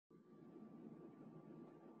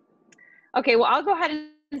Okay, well, I'll go ahead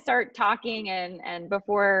and start talking, and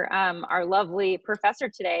before our lovely professor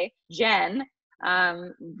today, Jen,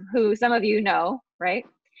 who some of you know, right,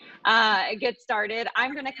 get started,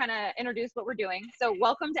 I'm going to kind of introduce what we're doing. So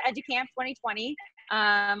welcome to EDUCamp 2020.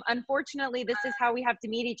 Unfortunately, this is how we have to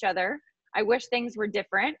meet each other. I wish things were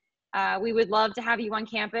different. We would love to have you on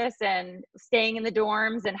campus and staying in the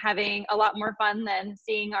dorms and having a lot more fun than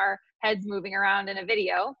seeing our heads moving around in a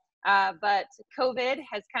video. But COVID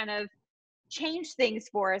has kind of changed things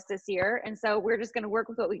for us this year. And so we're just going to work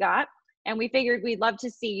with what we got. And we figured we'd love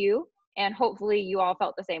to see you. And hopefully you all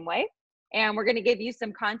felt the same way. And we're going to give you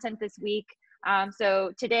some content this week.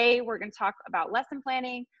 So today we're going to talk about lesson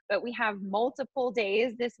planning, but we have multiple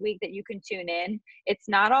days this week that you can tune in. It's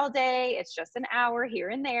not all day, it's just an hour here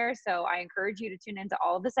and there. So I encourage you to tune into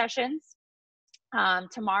all of the sessions.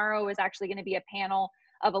 Tomorrow is actually going to be a panel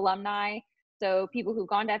of alumni. So people who've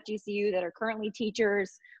gone to FGCU that are currently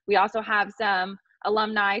teachers. We also have some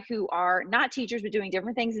alumni who are not teachers, but doing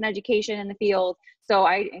different things in education in the field. So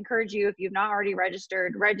I encourage you, if you've not already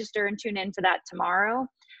registered, register and tune in to that tomorrow.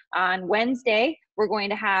 On Wednesday, we're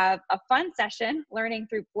going to have a fun session, Learning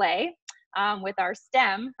Through Play, with our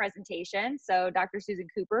STEM presentation. So Dr. Susan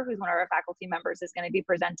Cooper, who's one of our faculty members, is going to be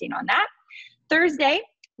presenting on that. Thursday,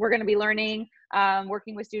 we're going to be learning,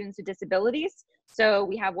 working with students with disabilities. So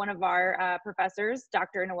we have one of our professors,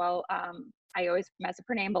 Dr. Noel, I always mess up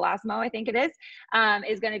her name, Belasmo, I think it is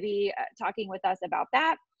going to be talking with us about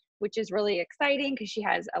that, which is really exciting because she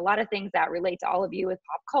has a lot of things that relate to all of you with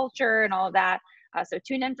pop culture and all of that. So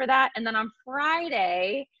tune in for that. And then on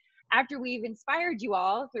Friday, after we've inspired you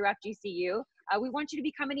all through FGCU, we want you to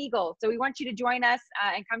become an Eagle. So we want you to join us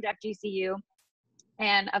and come to FGCU.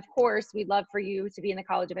 And of course, we'd love for you to be in the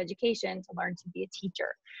College of Education to learn to be a teacher.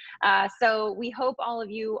 So we hope all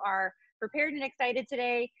of you are prepared and excited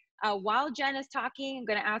today. While Jen is talking, I'm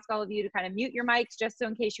going to ask all of you to kind of mute your mics just so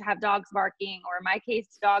in case you have dogs barking, or in my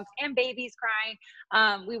case, dogs and babies crying.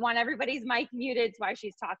 We want everybody's mic muted while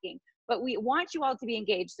she's talking, but we want you all to be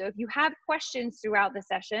engaged. So if you have questions throughout the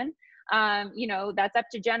session, you know, that's up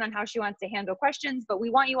to Jen on how she wants to handle questions, but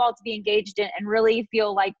we want you all to be engaged and really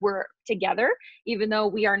feel like we're together, even though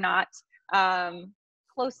we are not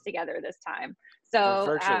close together this time. So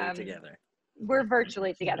we're virtually together. We're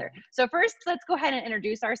virtually together. So first, let's go ahead and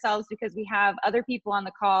introduce ourselves because we have other people on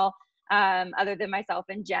the call other than myself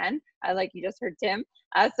and Jen, like you just heard Tim.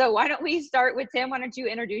 So why don't we start with Tim? Why don't you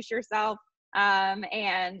introduce yourself?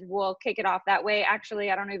 And we'll kick it off that way.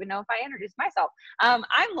 Actually, I don't even know if I introduced myself. I'm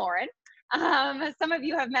Lauren. Some of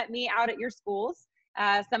you have met me out at your schools.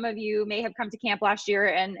 Some of you may have come to camp last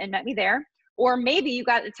year and met me there. Or maybe you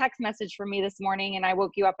got a text message from me this morning and I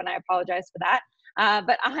woke you up, and I apologize for that.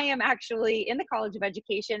 But I am actually in the College of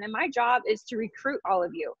Education, and my job is to recruit all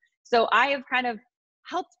of you. So I have kind of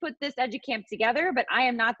helped put this EDUCamp together, but I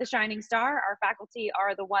am not the shining star. Our faculty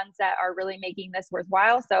are the ones that are really making this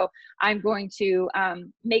worthwhile. So I'm going to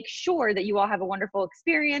make sure that you all have a wonderful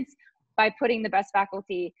experience by putting the best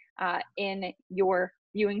faculty in your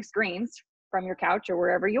viewing screens from your couch or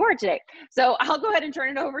wherever you are today. So I'll go ahead and turn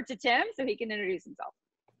it over to Tim so he can introduce himself.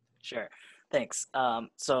 Sure. Thanks.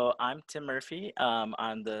 So I'm Tim Murphy.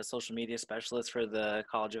 I'm the social media specialist for the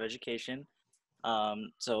College of Education.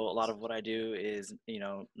 So a lot of what I do is, you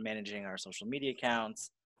know, managing our social media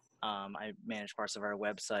accounts. I manage parts of our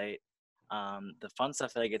website. The fun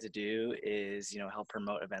stuff that I get to do is, you know, help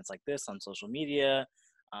promote events like this on social media,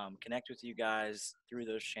 connect with you guys through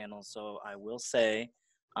those channels. So I will say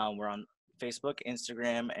we're on Facebook,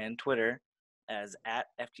 Instagram, and Twitter as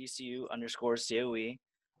 @FGCU_COE.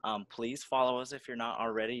 Please follow us if you're not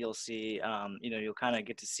already. You'll see, you know, you'll kind of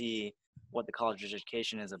get to see what the College of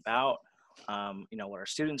Education is about, you know, what our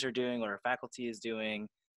students are doing, what our faculty is doing,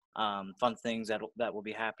 fun things that will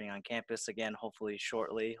be happening on campus again, hopefully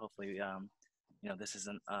shortly. Hopefully, you know, this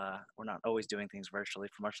isn't, we're not always doing things virtually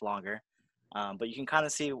for much longer, but you can kind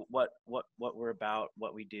of see what we're about,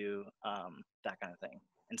 what we do, that kind of thing,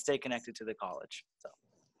 and stay connected to the college. So,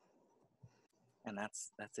 and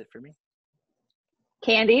that's it for me.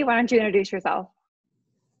 Candy, why don't you introduce yourself?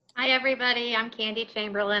 Hi, everybody. I'm Candy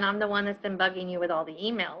Chamberlain. I'm the one that's been bugging you with all the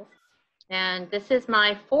emails. And this is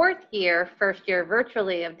my first year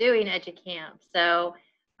virtually of doing EDUCamp. So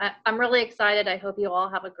I'm really excited. I hope you all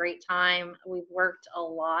have a great time. We've worked a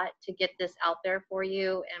lot to get this out there for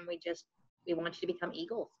you, and we want you to become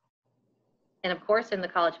Eagles. And of course, in the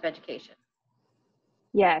College of Education.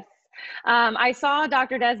 Yes. I saw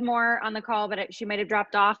Dr. Desmore on the call, but she might have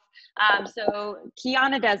dropped off. So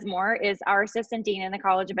Kiana Desmore is our assistant dean in the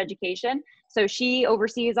College of Education. So she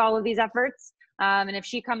oversees all of these efforts. And if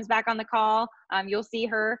she comes back on the call, you'll see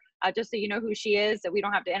her just so you know who she is, so we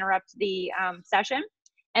don't have to interrupt the session.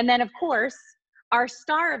 And then, of course, our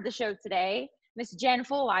star of the show today, Miss Jen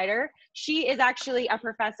Fulwider. She is actually a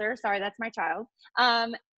professor. Sorry, that's my child.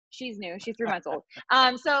 She's new. She's 3 months old.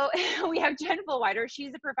 So we have Jen Fulwider.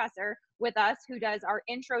 She's a professor with us who does our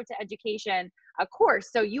Intro to Education course.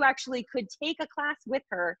 So you actually could take a class with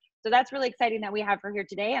her. So that's really exciting that we have her here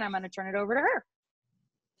today, and I'm going to turn it over to her.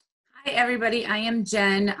 Hi, everybody. I am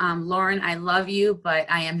Jen. Lauren, I love you, but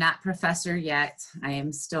I am not professor yet. I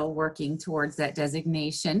am still working towards that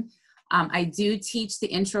designation. I do teach the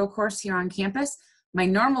intro course here on campus. My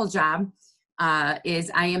normal job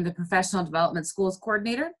is I am the professional development schools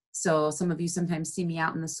coordinator. So some of you sometimes see me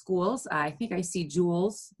out in the schools. I think I see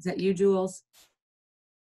Jules. Is that you, Jules?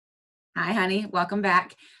 Hi, honey. Welcome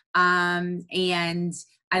back. And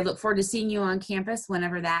I look forward to seeing you on campus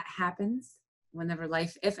whenever that happens, whenever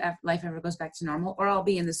if life ever goes back to normal, or I'll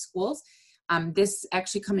be in the schools. This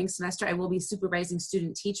actually coming semester, I will be supervising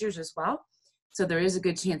student teachers as well. So there is a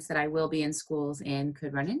good chance that I will be in schools and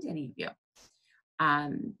could run into any of you.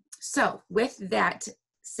 So with that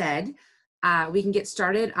said, we can get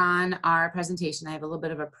started on our presentation. I have a little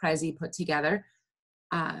bit of a Prezi put together,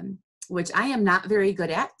 which I am not very good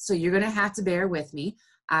at. So you're gonna have to bear with me.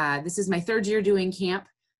 This is my 3rd year doing camp.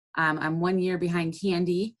 I'm 1 year behind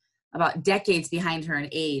Candy, about decades behind her in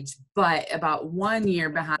age, but about 1 year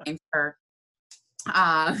behind her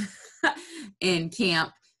in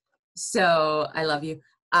camp. So I love you.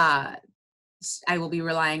 I will be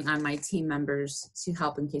relying on my team members to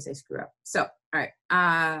help in case I screw up. So, all right.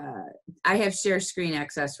 I have share screen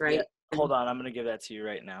access, right? Yeah. Hold on. I'm going to give that to you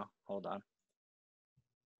right now. Hold on.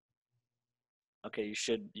 Okay.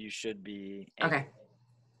 You should be. Okay.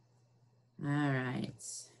 All right.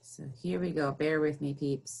 So here we go. Bear with me,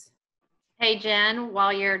 peeps. Hey, Jen,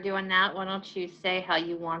 while you're doing that, why don't you say how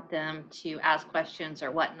you want them to ask questions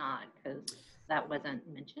or whatnot, because that wasn't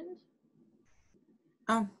mentioned.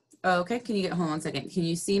 Oh, okay. Can you hold on a second? Can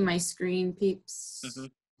you see my screen, peeps? Mm-hmm.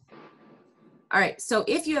 All right. So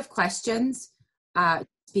if you have questions,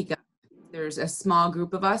 speak up. There's a small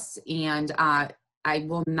group of us, and I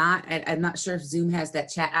will not, I'm not sure if Zoom has that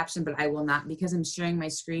chat option, but I will not, because I'm sharing my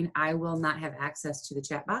screen, I will not have access to the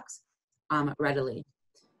chat box readily.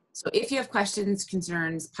 So if you have questions,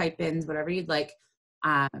 concerns, pipe-ins, whatever you'd like,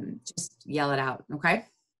 just yell it out, okay?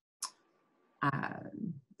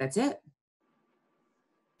 That's it.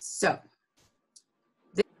 So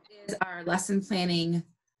this is our lesson planning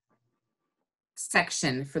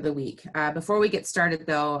section for the week. Before we get started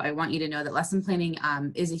though, I want you to know that lesson planning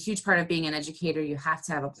is a huge part of being an educator. You have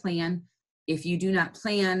to have a plan. If you do not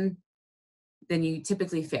plan, then you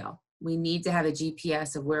typically fail. We need to have a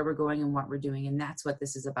GPS of where we're going and what we're doing, and that's what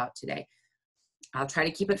this is about today. I'll try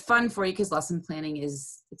to keep it fun for you because lesson planning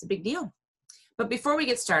it's a big deal. But before we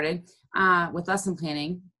get started with lesson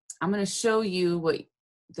planning, I'm going to show you what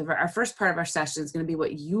our first part of our session is going to be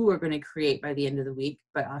what you are going to create by the end of the week,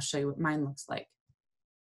 but I'll show you what mine looks like.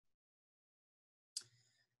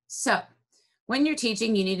 So when you're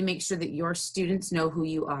teaching, you need to make sure that your students know who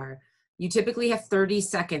you are. You typically have 30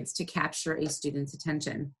 seconds to capture a student's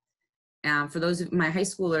attention. For those of my high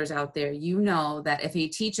schoolers out there, you know that if a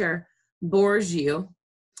teacher bores you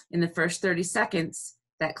in the first 30 seconds,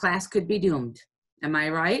 that class could be doomed. Am I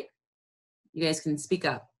right? You guys can speak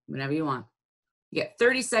up whenever you want. You get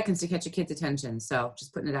 30 seconds to catch a kid's attention, so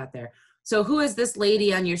just putting it out there. So who is this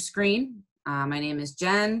lady on your screen? My name is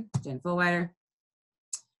Jen Fulwider.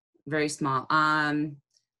 Very small.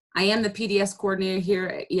 I am the PDS coordinator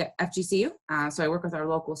here at FGCU, so I work with our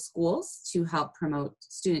local schools to help promote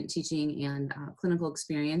student teaching and clinical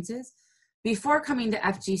experiences. Before coming to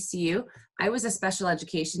FGCU, I was a special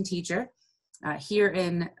education teacher. Here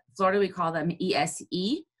in Florida, we call them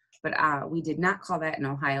ESE, but we did not call that in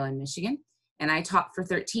Ohio and Michigan. And I taught for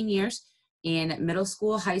 13 years in middle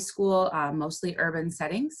school, high school, mostly urban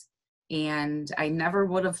settings. And I never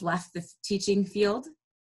would have left the teaching field,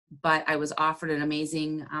 but I was offered an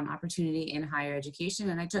amazing opportunity in higher education,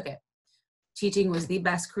 and I took it. Teaching was the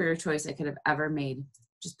best career choice I could have ever made.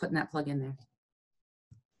 Just putting that plug in there.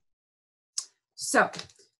 So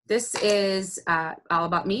this is all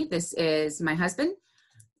about me. This is my husband,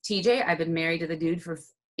 TJ. I've been married to the dude for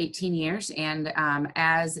 18 years, and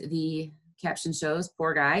as the caption shows,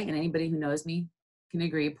 poor guy, and anybody who knows me can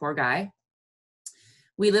agree, poor guy.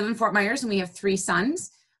 We live in Fort Myers, and we have 3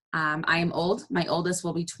 sons. I am old. My oldest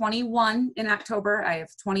will be 21 in October. I have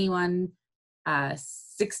 21,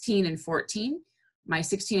 16, and 14. My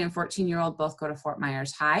 16 and 14-year-old both go to Fort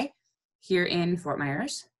Myers High here in Fort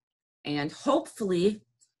Myers. And hopefully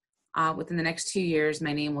within the next 2 years,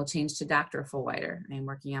 my name will change to Dr. Fulwider. I'm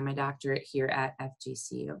working on my doctorate here at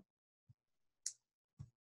FGCU.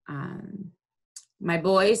 My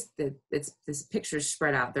boys, this picture's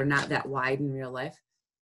spread out. They're not that wide in real life.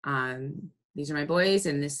 These are my boys,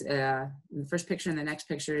 and this the first picture and the next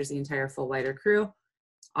picture is the entire Fulwider crew,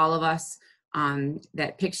 all of us.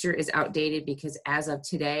 That picture is outdated because as of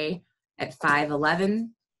today, at 5'11",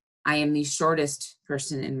 I am the shortest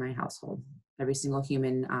person in my household. Every single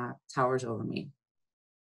human towers over me.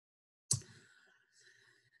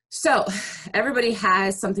 So everybody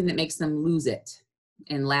has something that makes them lose it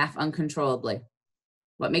and laugh uncontrollably.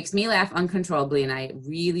 What makes me laugh uncontrollably, and I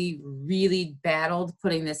really, really battled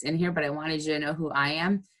putting this in here, but I wanted you to know who I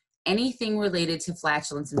am, anything related to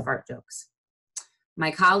flatulence and fart jokes.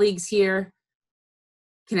 My colleagues here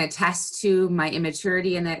can attest to my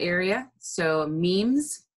immaturity in that area. So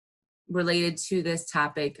memes related to this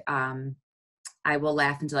topic, I will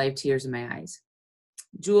laugh until I have tears in my eyes.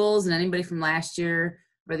 Jules and anybody from last year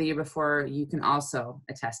or the year before, you can also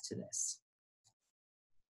attest to this.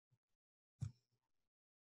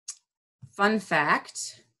 Fun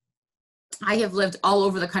fact, I have lived all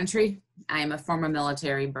over the country. I am a former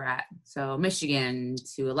military brat. So Michigan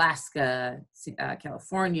to Alaska,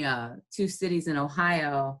 California, 2 cities in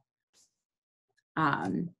Ohio.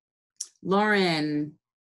 Lauren,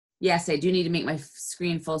 yes, I do need to make my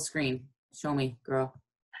screen full screen. Show me, girl.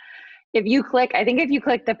 If you click, I think if you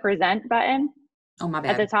click the present button Oh, my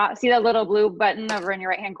bad. at the top, see that little blue button over in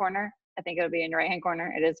your right-hand corner? I think it'll be in your right-hand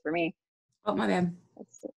corner. It is for me. Oh, my bad.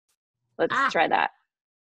 Let's try that.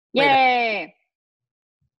 Wait Yay!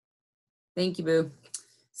 Thank you, boo.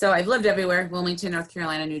 So I've lived everywhere: Wilmington, North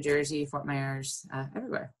Carolina, New Jersey, Fort Myers,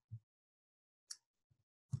 everywhere.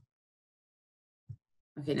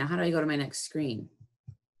 Okay, now how do I go to my next screen?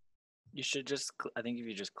 You should just, I think if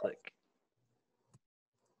you just click.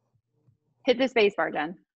 Hit the space bar,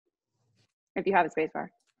 Jen, if you have a space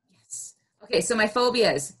bar. Yes. Okay, so my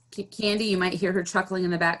phobias. Candy, you might hear her chuckling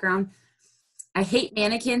in the background. I hate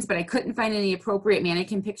mannequins, but I couldn't find any appropriate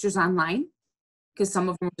mannequin pictures online because some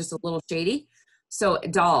of them were just a little shady. So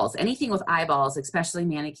dolls, anything with eyeballs, especially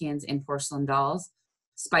mannequins and porcelain dolls.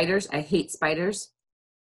 Spiders, I hate spiders.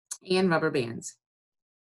 And rubber bands.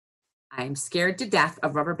 I'm scared to death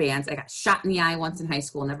of rubber bands. I got shot in the eye once in high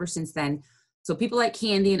school, and ever since then. So people like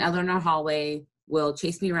Candy and other in our hallway will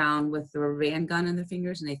chase me around with the rubber band gun in their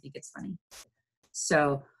fingers, and they think it's funny.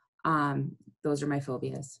 So those are my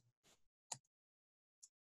phobias.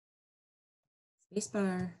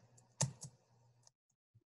 Spacebar.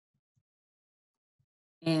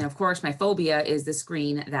 And of course, my phobia is the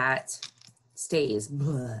screen that stays.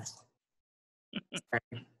 Sorry.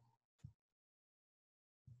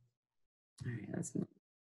 All right, let's move.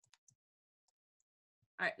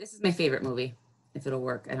 All right, this is my favorite movie. If it'll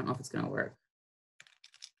work, I don't know if it's gonna work.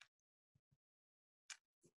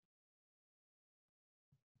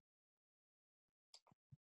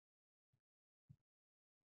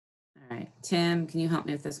 All right, Tim, can you help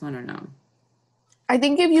me with this one or no? I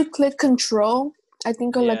think if you click control, I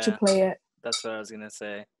think it'll let you play it. That's what I was gonna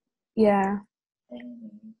say. Yeah.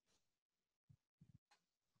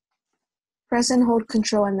 Press and hold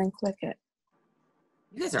control and then click it.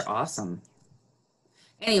 You guys are awesome.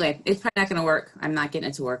 Anyway, it's probably not gonna work. I'm not getting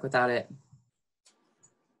it to work without it.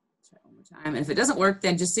 Try it one more time. And if it doesn't work,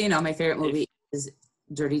 then just so you know, my favorite movie is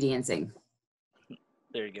Dirty Dancing.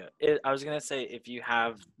 There you go. I was gonna say, if you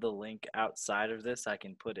have the link outside of this, I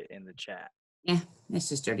can put it in the chat. Yeah, it's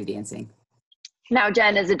just Dirty Dancing. Now,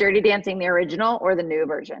 Jen, is it Dirty Dancing the original or the new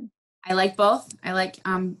version? I like both. I like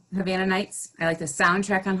Havana Nights. I like the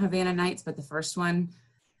soundtrack on Havana Nights, but the first one,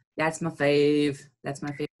 that's my fave. That's my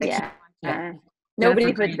favorite. Yeah.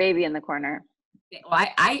 Nobody puts baby in the corner. Well,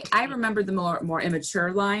 I remember the more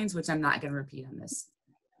immature lines, which I'm not going to repeat on this.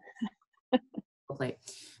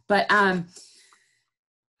 But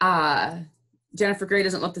Jennifer Grey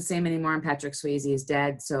doesn't look the same anymore, and Patrick Swayze is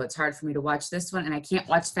dead, so it's hard for me to watch this one, and I can't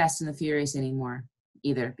watch Fast and the Furious anymore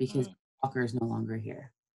either because Walker is no longer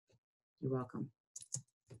here. You're welcome.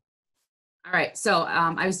 All right, so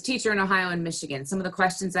I was a teacher in Ohio and Michigan. Some of the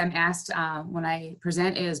questions I'm asked when I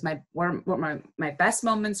present is what my best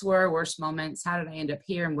moments were, worst moments, how did I end up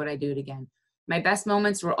here, and would I do it again? My best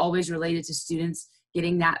moments were always related to students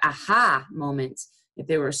getting that aha moment. If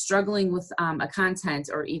they were struggling with a content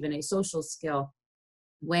or even a social skill,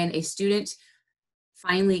 when a student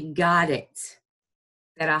finally got it,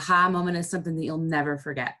 that aha moment is something that you'll never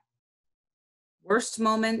forget. Worst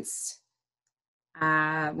moments,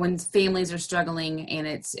 when families are struggling, and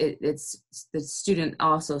it's the student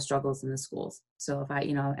also struggles in the schools. So if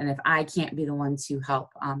I can't be the one to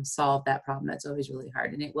help solve that problem, that's always really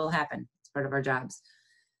hard, and it will happen. It's part of our jobs.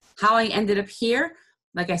 How I ended up here,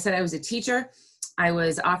 like I said, I was a teacher. I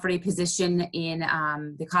was offered a position in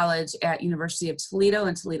the college at University of Toledo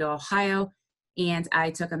in Toledo, Ohio, and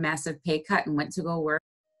I took a massive pay cut and went to go work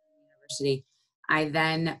at the university. I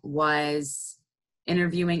then was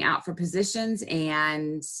interviewing out for positions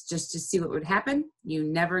and just to see what would happen. You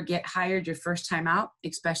never get hired your first time out,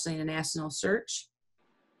 especially in a national search.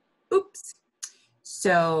 Oops.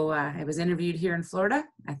 So I was interviewed here in Florida.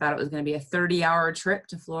 I thought it was going to be a 30-hour trip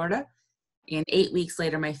to Florida. And 8 weeks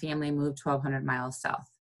later, my family moved 1,200 miles south.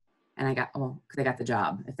 And I got the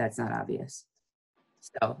job, if that's not obvious.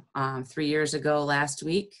 So 3 years ago last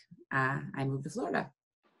week, I moved to Florida.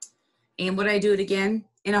 And would I do it again?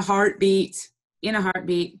 In a heartbeat. In a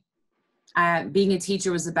heartbeat. Being a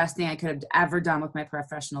teacher was the best thing I could have ever done with my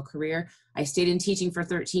professional career. I stayed in teaching for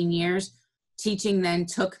 13 years. Teaching then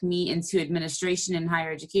took me into administration and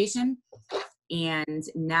higher education. And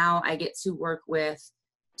now I get to work with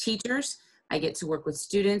teachers. I get to work with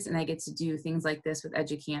students, and I get to do things like this with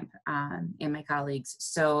EDUCamp and my colleagues.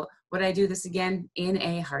 So would I do this again? In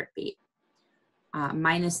a heartbeat,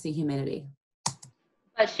 minus the humidity.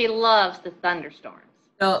 But she loves the thunderstorms.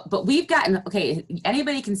 So, but we've gotten, okay,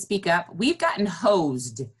 anybody can speak up. We've gotten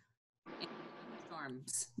hosed in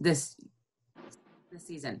storms this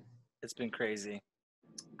season. It's been crazy.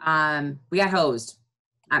 We got hosed.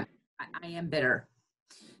 I am bitter.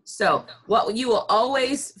 So what you will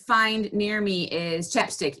always find near me is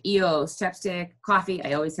chapstick, EOs, chapstick, coffee.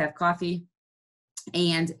 I always have coffee,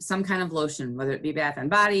 and some kind of lotion, whether it be Bath and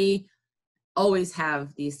Body. Always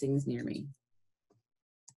have these things near me.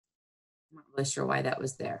 I'm not really sure why that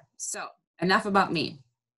was there. So enough about me.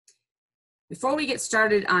 Before we get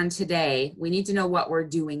started on today, we need to know what we're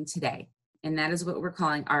doing today. And that is what we're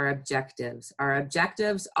calling our objectives. Our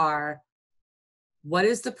objectives are, what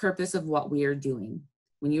is the purpose of what we are doing?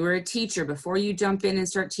 When you are a teacher, before you jump in and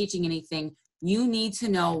start teaching anything, you need to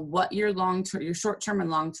know what your short-term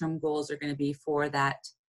and long-term goals are going to be for that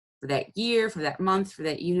year, for that month, for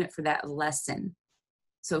that unit, for that lesson.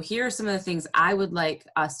 So here are some of the things I would like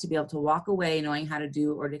us to be able to walk away knowing how to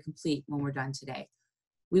do or to complete when we're done today.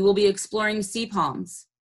 We will be exploring CPALMS,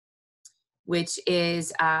 which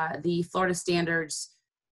is the Florida Standards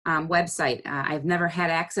website. I've never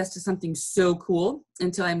had access to something so cool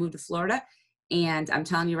until I moved to Florida. And I'm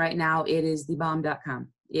telling you right now, it is thebomb.com.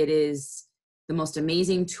 It is the most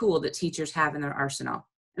amazing tool that teachers have in their arsenal.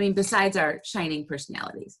 I mean, besides our shining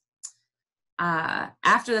personalities.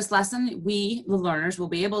 After this lesson, we, the learners, will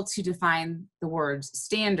be able to define the words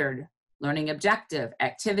standard, learning objective,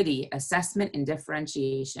 activity, assessment, and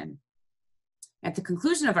differentiation. At the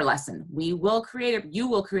conclusion of our lesson, you will create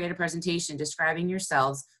a presentation describing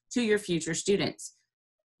yourselves to your future students.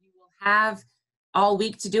 You will have all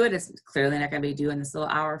week to do it. It's clearly not going to be doing this little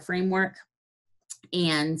hour framework.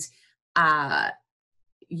 And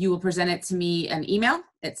you will present it to me an email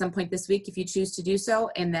at some point this week if you choose to do so.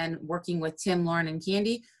 And then working with Tim, Lauren, and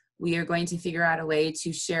Candy, we are going to figure out a way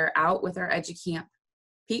to share out with our EDUCamp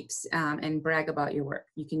peeps and brag about your work.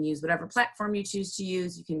 You can use whatever platform you choose to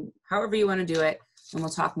use. You can, however you want to do it. And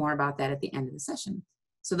we'll talk more about that at the end of the session.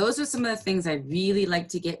 So those are some of the things I'd really like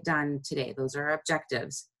to get done today. Those are our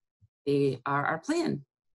objectives. They are our plan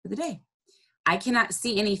for the day. I cannot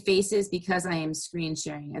see any faces because I am screen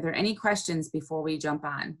sharing. Are there any questions before we move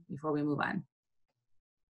on?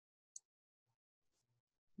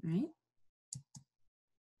 All right.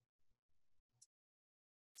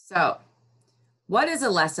 So what is a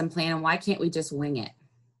lesson plan and why can't we just wing it?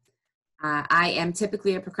 I am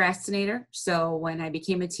typically a procrastinator. So when I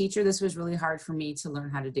became a teacher, this was really hard for me to learn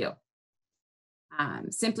how to do.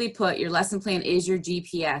 Simply put, your lesson plan is your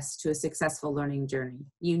GPS to a successful learning journey.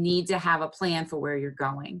 You need to have a plan for where you're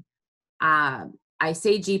going. I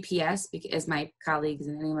say GPS because, as my colleagues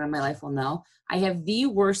and anyone in my life will know, I have the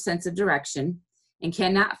worst sense of direction and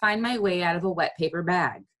cannot find my way out of a wet paper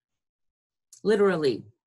bag. Literally.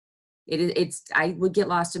 I would get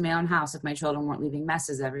lost in my own house if my children weren't leaving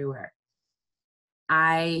messes everywhere.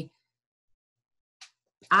 I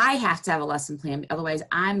have to have a lesson plan, otherwise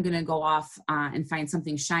I'm going to go off and find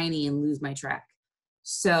something shiny and lose my track.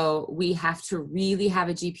 So we have to really have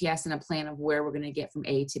a GPS and a plan of where we're going to get from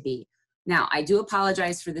A to B. Now, I do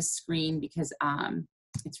apologize for this screen because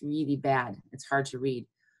it's really bad. It's hard to read.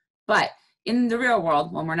 But in the real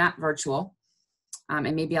world, when we're not virtual,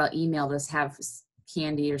 and maybe I'll email this, have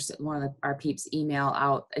Candy or one of our peeps email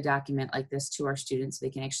out a document like this to our students so they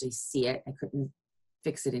can actually see it. I couldn't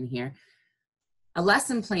fix it in here. A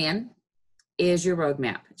lesson plan is your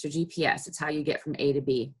roadmap. It's your GPS. It's how you get from A to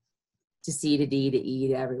B, to C to D to E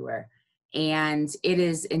to everywhere. And it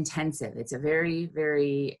is intensive. It's a very,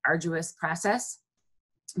 very arduous process,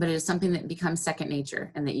 but it is something that becomes second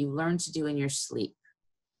nature and that you learn to do in your sleep.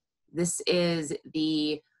 This is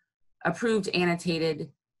the approved annotated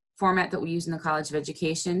format that we use in the College of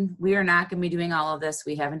Education. We are not going to be doing all of this.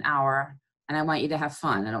 We have an hour, and I want you to have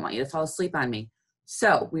fun. I don't want you to fall asleep on me.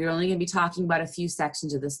 So we're only going to be talking about a few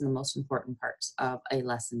sections of this and the most important parts of a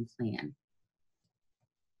lesson plan.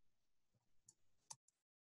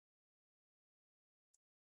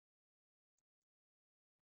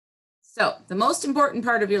 So the most important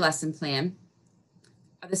part of your lesson plan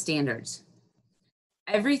are the standards.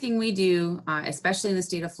 Everything we do, especially in the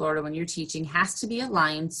state of Florida when you're teaching, has to be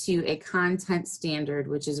aligned to a content standard,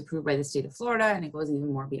 which is approved by the state of Florida, and it goes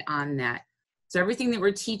even more beyond that. So everything that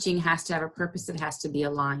we're teaching has to have a purpose that has to be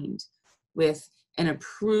aligned with an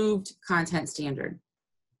approved content standard,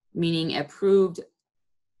 meaning approved,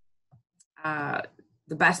 the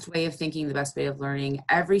best way of thinking, the best way of learning.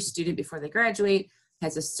 Every student before they graduate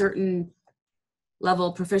has a certain level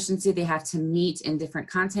of proficiency they have to meet in different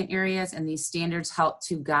content areas, and these standards help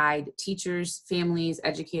to guide teachers, families,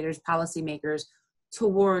 educators, policymakers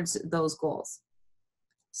towards those goals.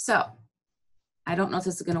 So I don't know if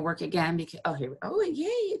this is going to work again because, oh, here we go. Oh, yay,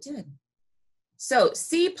 it did. So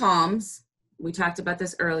CPALMS, we talked about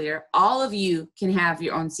this earlier. All of you can have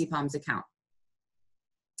your own CPALMS account.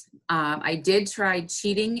 I did try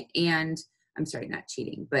cheating and, I'm sorry, not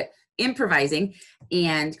cheating, but improvising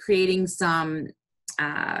and creating some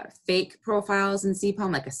fake profiles in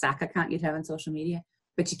CPALM, like a SAC account you'd have on social media,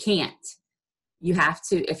 but you can't. You have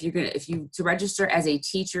to, to register as a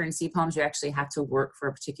teacher in CPALMS, you actually have to work for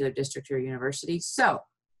a particular district or university. So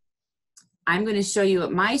I'm going to show you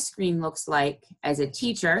what my screen looks like as a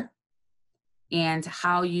teacher and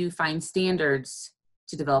how you find standards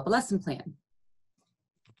to develop a lesson plan.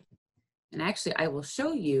 And actually, I will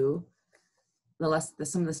show you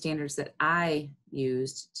some of the standards that I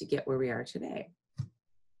used to get where we are today.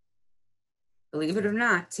 Believe it or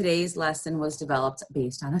not, today's lesson was developed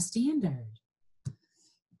based on a standard.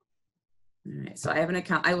 All right, so I have an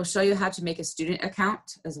account. I will show you how to make a student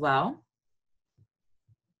account as well.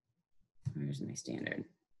 Where's my standard?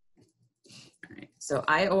 All right, so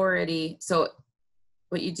so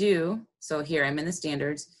what you do, so here I'm in the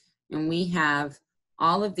standards, and we have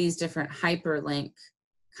all of these different hyperlink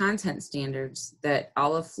content standards that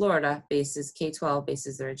all of Florida bases, K-12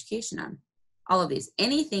 bases their education on. All of these,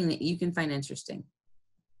 anything that you can find interesting,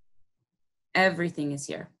 everything is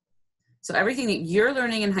here. So everything that you're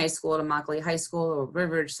learning in high school, at Immokalee High School or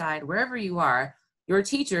Riverside, wherever you are, your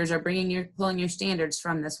teachers are pulling your standards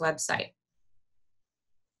from this website.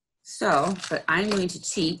 So, but I'm going to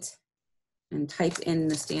cheat and type in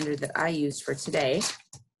the standard that I used for today. Let's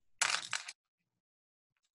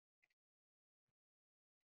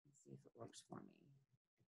see if it works for me.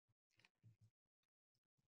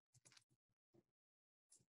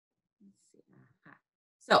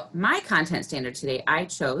 So my content standard today I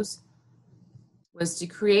chose was to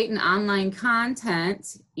create an online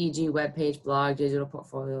content, e.g. webpage, blog, digital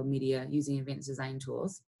portfolio, media, using advanced design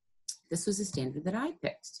tools. This was the standard that I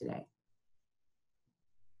picked today.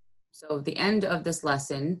 So at the end of this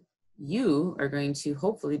lesson, you are going to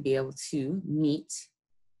hopefully be able to meet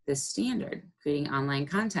this standard, creating online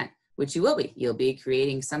content, which you will be. You'll be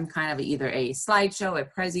creating some kind of either a slideshow, a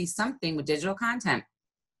Prezi, something with digital content.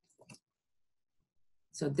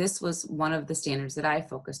 So this was one of the standards that I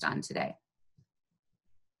focused on today.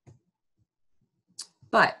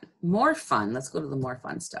 But more fun, let's go to the more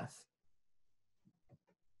fun stuff,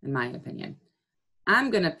 in my opinion.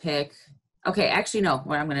 I'm gonna pick, okay, actually no,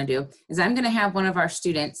 what I'm gonna do is I'm gonna have one of our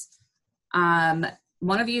students,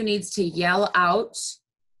 one of you needs to yell out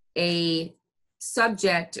a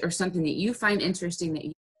subject or something that you find interesting that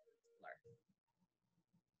you learn.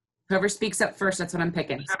 Whoever speaks up first, that's what I'm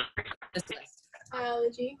picking. This list.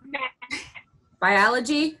 Biology.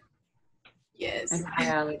 Biology? Yes. And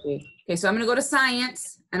biology. Okay, so I'm gonna go to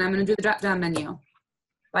science and I'm gonna do the drop-down menu.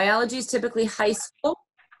 Biology is typically high school.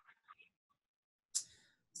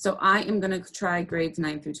 So I am gonna try grades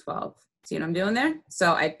 9 through 12. See what I'm doing there?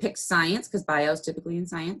 So I picked science because bio is typically in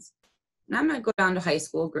science. And I'm gonna go down to high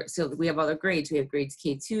school. So we have other grades. We have grades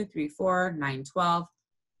K2, 3, 4, 9, 12.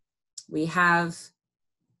 We have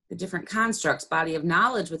the different constructs, body of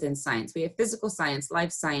knowledge within science. We have physical science,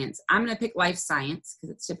 life science. I'm gonna pick life science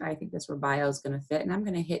because I think that's where bio is gonna fit, and I'm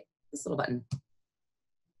gonna hit this little button.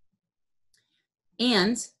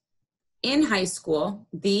 And in high school,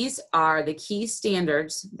 these are the key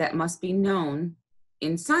standards that must be known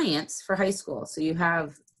in science for high school. So you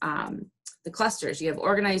have the clusters. You have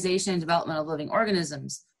organization and development of living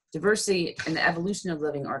organisms, diversity and the evolution of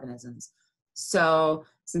living organisms. So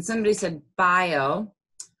since somebody said bio,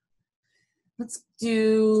 let's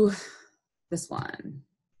do this one.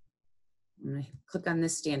 I'm going to click on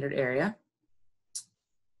this standard area.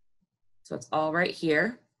 So it's all right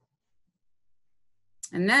here.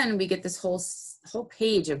 And then we get this whole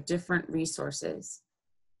page of different resources.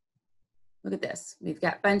 Look at this. We've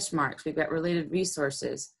got benchmarks. We've got related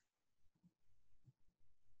resources,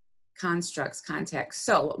 constructs, context.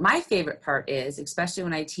 So my favorite part is, especially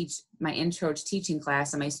when I teach my intro to teaching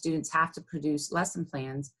class and my students have to produce lesson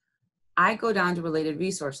plans, I go down to related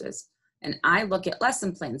resources and I look at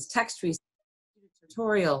lesson plans, text resources,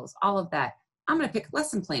 tutorials, all of that. I'm going to pick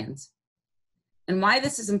lesson plans. And why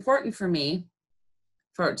this is important for me,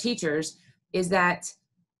 for our teachers, is that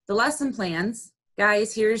the lesson plans,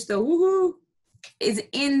 guys, here's the woohoo, is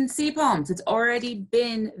in CPOMs. It's already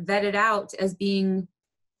been vetted out as being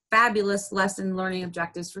fabulous lesson learning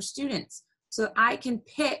objectives for students. So I can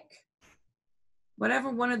pick whatever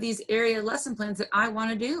one of these area lesson plans that I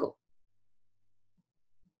want to do.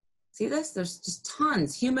 See this? There's just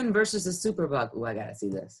tons. Human versus a superbug. Oh, I gotta see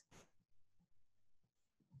this.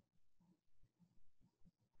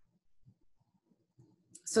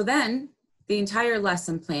 So then the entire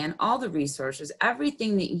lesson plan, all the resources,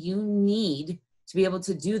 everything that you need to be able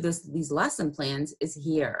to do these lesson plans is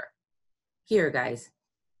here. Here, guys.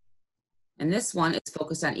 And this one is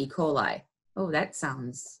focused on E. coli. Oh, that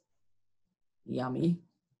sounds yummy.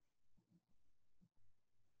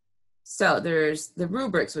 So there's the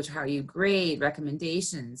rubrics, which are how you grade,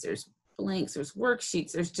 recommendations, there's blanks, there's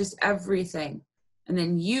worksheets, there's just everything. And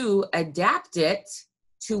then you adapt it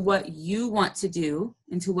to what you want to do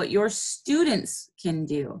and to what your students can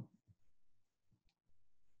do.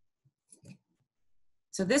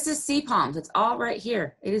 So this is CPOMs. It's all right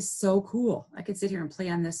here. It is so cool. I could sit here and play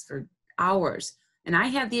on this for hours. And I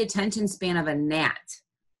have the attention span of a gnat.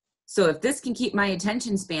 So if this can keep my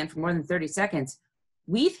attention span for more than 30 seconds,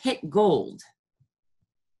 we've hit gold.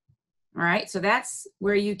 All right, so that's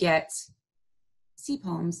where you get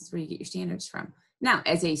CPOMs, is where you get your standards from. Now,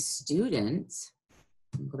 as a student,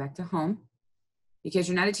 go back to home, because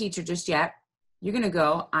you're not a teacher just yet, you're gonna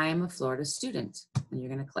go, I am a Florida student, and you're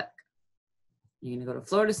gonna click. You're gonna go to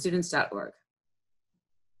floridastudents.org.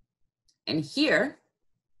 And here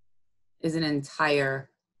is an entire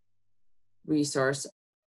resource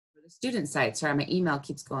for the student side. Sorry, my email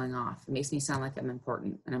keeps going off. It makes me sound like I'm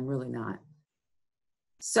important, and I'm really not.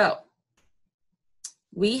 So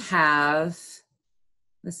we have,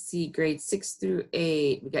 let's see, grades 6 through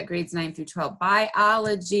 8. We got grades 9 through 12.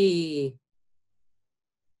 Biology.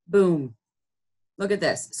 Boom. Look at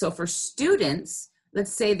this. So for students,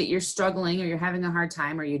 let's say that you're struggling or you're having a hard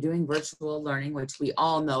time or you're doing virtual learning, which we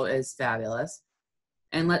all know is fabulous.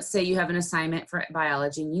 And let's say you have an assignment for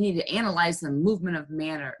biology and you need to analyze the movement of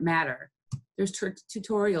matter. There's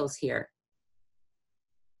tutorials here.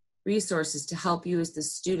 Resources to help you as the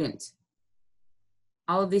student.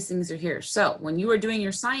 All of these things are here. So when you are doing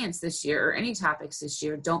your science this year or any topics this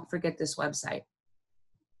year, don't forget this website.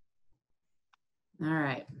 All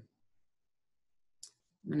right.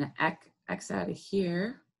 I'm gonna X out of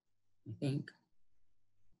here, I think,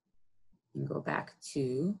 and go back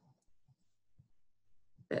to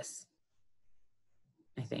this,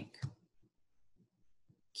 I think.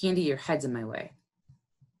 Candy, your head's in my way.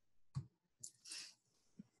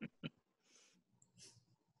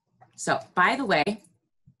 So, by the way,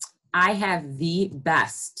 I have the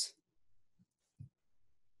best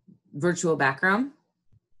virtual background.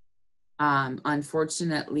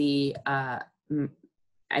 Unfortunately, I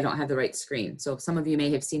don't have the right screen. So some of you may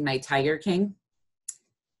have seen my Tiger King.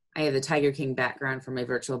 I have the Tiger King background for my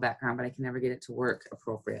virtual background, but I can never get it to work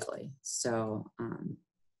appropriately. So,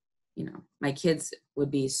 you know, my kids would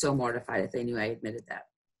be so mortified if they knew I admitted that.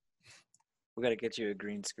 We got to get you a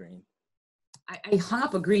green screen. I hung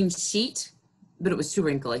up a green sheet, but it was too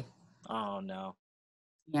wrinkly. Oh, no.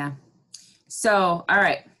 Yeah. So, all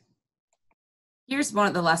right. Here's one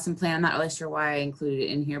of the lesson plan. I'm not really sure why I included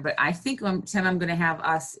it in here, but I think, Tim, I'm going to have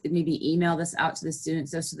us maybe email this out to the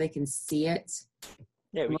students so they can see it.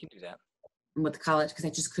 Yeah, we can do that. With the college, because I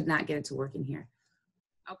just could not get it to work in here.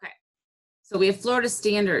 Okay. So we have Florida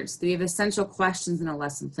standards. We have essential questions in a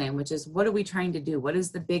lesson plan, which is, what are we trying to do? What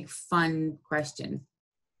is the big fun question?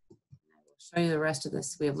 I will show you the rest of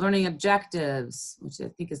this. We have learning objectives, which I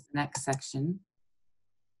think is the next section.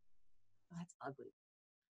 Oh, that's ugly.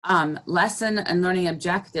 Lesson and learning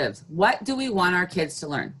objectives. What do we want our kids to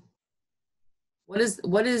learn? What is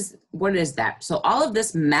that? So all of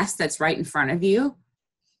this mess that's right in front of you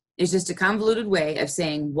is just a convoluted way of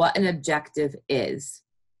saying what an objective is.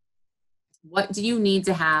 What do you need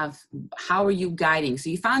to have? How are you guiding? So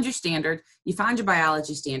you found your standard, you found your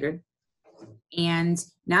biology standard, and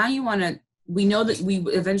now you want to, we know that we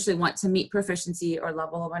eventually want to meet proficiency or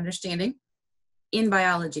level of understanding in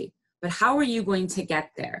biology, but how are you going to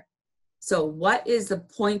get there? So what is the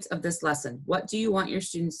point of this lesson? What do you want your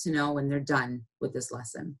students to know when they're done with this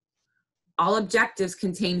lesson? All objectives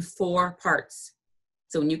contain 4 parts.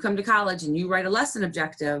 So when you come to college and you write a lesson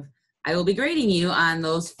objective, I will be grading you on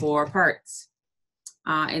those 4 parts.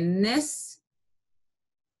 In this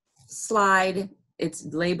slide, it's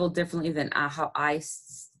labeled differently than how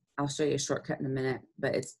I'll show you a shortcut in a minute,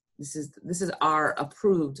 but this is our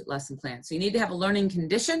approved lesson plan. So you need to have a learning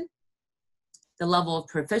condition, the level of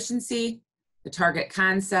proficiency, the target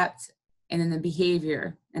concept, and then the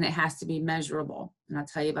behavior, and it has to be measurable. And I'll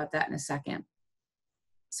tell you about that in a second.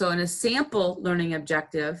 So in a sample learning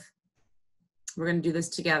objective, we're going to do this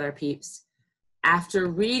together, peeps. After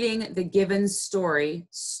reading the given story,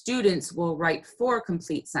 students will write 4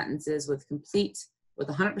 complete sentences with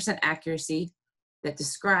 100% accuracy that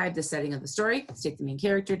describe the setting of the story, state the main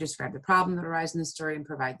character, describe the problem that arises in the story, and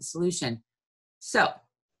provide the solution. So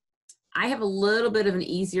I have a little bit of an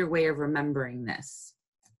easier way of remembering this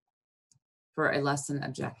for a lesson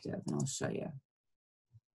objective, and I'll show you.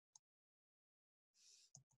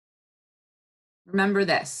 Remember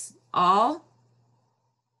this, all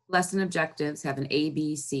lesson objectives have an A,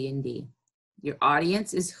 B, C, and D. Your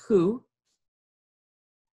audience is who.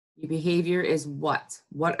 Your behavior is what.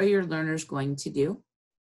 What are your learners going to do?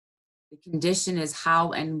 The condition is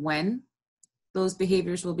how and when those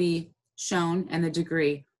behaviors will be shown, and the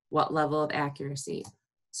degree, what level of accuracy.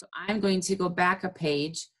 So I'm going to go back a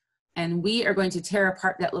page, and we are going to tear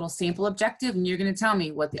apart that little sample objective, and you're going to tell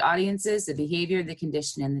me what the audience is, the behavior, the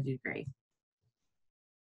condition, and the degree.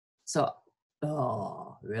 So,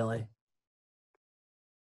 oh, really?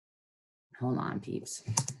 Hold on, peeps.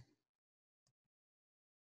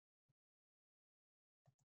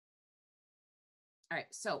 All right,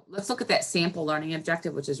 so let's look at that sample learning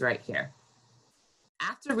objective, which is right here.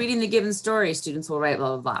 After reading the given story, students will write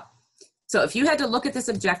blah, blah, blah. So if you had to look at this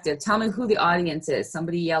objective, tell me who the audience is.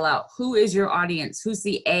 Somebody yell out, who is your audience? Who's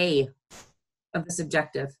the A of this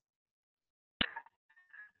objective?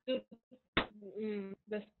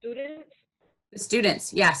 The students. The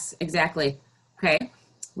students, yes, exactly. Okay,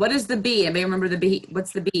 what is the B? Anybody remember the B?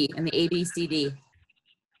 What's the B in the A, B, C, D?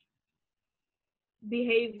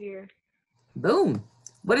 Behavior. Boom.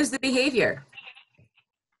 What is the behavior?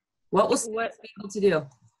 What will students be able to do?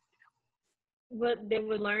 What they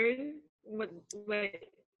would learn. Wait,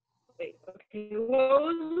 okay. What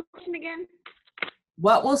was the question again?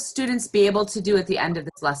 What will students be able to do at the end of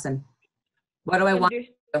this lesson? What do I want to do?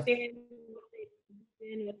 What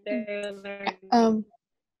they're learning.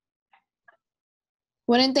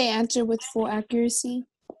 Wouldn't they answer with full accuracy?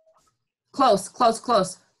 Close, close,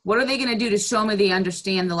 close. What are they going to do to show me they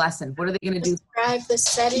understand the lesson? What are they going to do? Describe the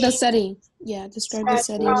setting. The setting. Yeah, describe the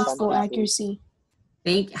setting with full accuracy.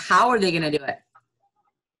 How are they going to do it?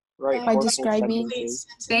 Right. By describing.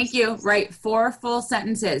 Thank you. Write 4 full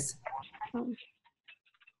sentences.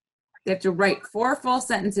 They have to write 4 full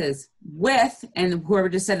sentences with, and whoever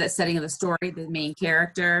just said that setting of the story, the main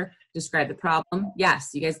character, describe the problem. Yes,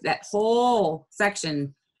 you guys, that whole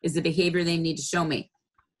section is the behavior they need to show me.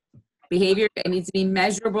 Behavior, it needs to be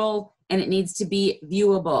measurable and it needs to be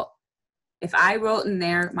viewable. If I wrote in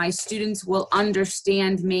there, my students will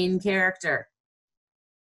understand main character.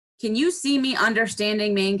 Can you see me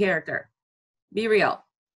understanding main character? Be real.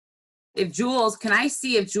 If Jules, can I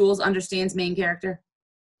see if Jules understands main character?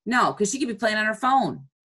 No, because she could be playing on her phone.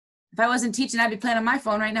 If I wasn't teaching, I'd be playing on my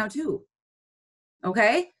phone right now too.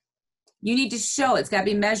 Okay? You need to show. It's got to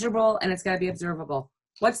be measurable and it's got to be observable.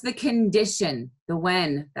 What's the condition? The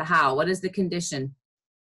when, the how. What is the condition?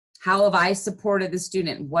 How have I supported the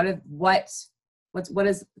student? What is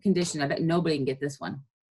the condition? I bet nobody can get this one.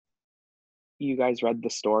 You guys read the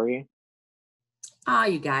story? Ah,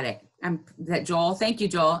 you got it. That Joel? Thank you,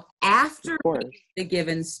 Joel. After the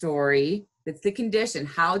given story, that's the condition.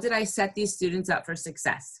 How did I set these students up for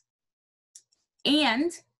success?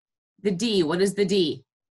 And the D, what is the D?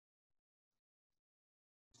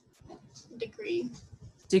 Degree.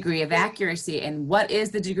 Degree of accuracy. And what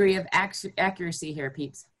is the degree of accuracy here,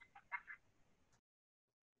 peeps?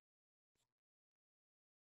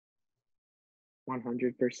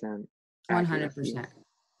 %100%. 100%.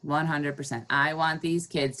 100%. I want these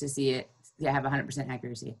kids to see it, to have 100%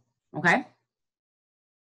 accuracy. Okay?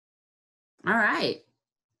 All right.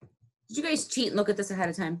 Did you guys cheat and look at this ahead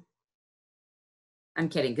of time? I'm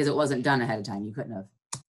kidding, because it wasn't done ahead of time. You couldn't have.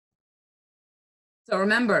 So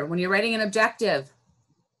remember, when you're writing an objective,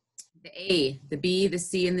 the A, the B, the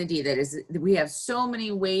C, and the D, we have so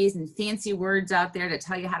many ways and fancy words out there to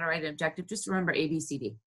tell you how to write an objective. Just remember A, B, C,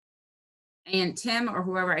 D. And Tim or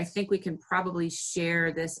whoever, I think we can probably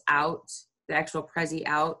share this out, the actual Prezi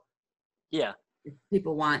out. Yeah. If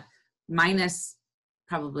people want, minus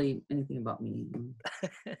probably anything about me.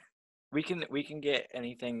 We can get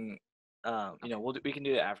anything, you know, we can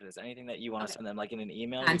do it after this. Anything that you want to send them, like in an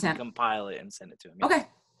email, you can compile it and send it to them. Okay.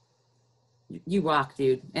 You rock,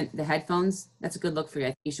 dude. And the headphones, that's a good look for you. I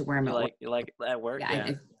think you should wear them at work. You like at work?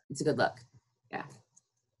 Yeah. It's a good look. Yeah.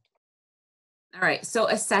 All right, so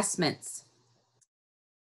assessments.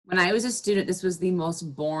 When I was a student, this was the most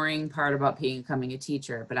boring part about becoming a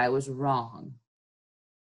teacher, but I was wrong.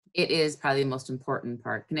 It is probably the most important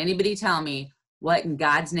part. Can anybody tell me what in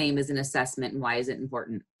God's name is an assessment and why is it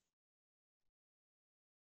important?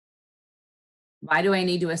 Why do I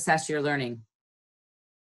need to assess your learning?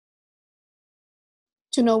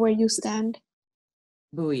 To know where you stand.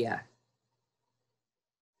 Booyah.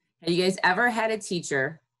 Have you guys ever had a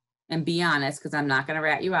teacher, and be honest, because I'm not going to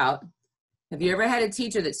rat you out. Have you ever had a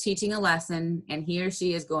teacher that's teaching a lesson and he or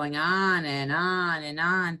she is going on and on and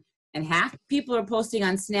on, and half people are posting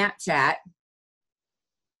on Snapchat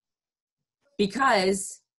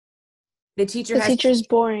because the teacher's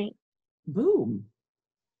boring. Boom.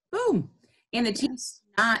 Boom. And the teacher's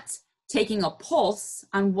not taking a pulse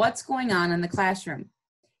on what's going on in the classroom.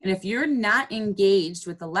 And if you're not engaged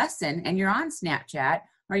with the lesson and you're on Snapchat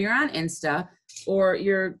or you're on Insta or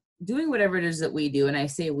you're doing whatever it is that we do, and I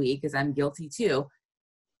say we because I'm guilty too,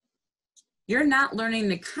 you're not learning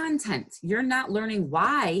the content. You're not learning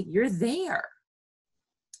why you're there.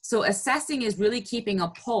 So assessing is really keeping a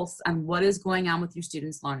pulse on what is going on with your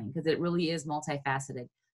students' learning, because it really is multifaceted.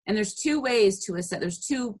 And there's two ways to assess. There's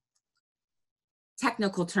two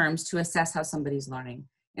technical terms to assess how somebody's learning,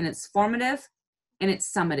 and it's formative and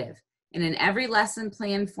it's summative. And in every lesson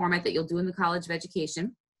plan format that you'll do in the College of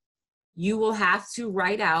Education, you will have to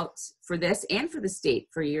write out for this and for the state,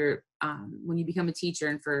 for your when you become a teacher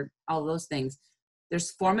and for all those things.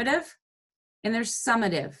 There's formative and there's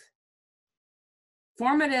summative.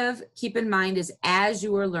 Formative, keep in mind, is as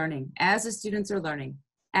you are learning, as the students are learning,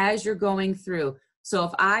 as you're going through. So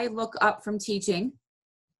if I look up from teaching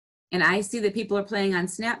and I see that people are playing on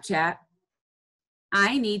Snapchat,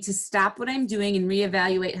 I need to stop what I'm doing and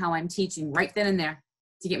reevaluate how I'm teaching right then and there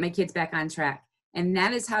to get my kids back on track. And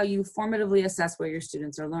that is how you formatively assess where your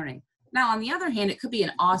students are learning. Now, on the other hand, it could be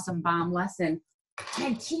an awesome bomb lesson.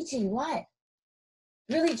 I'm teaching what?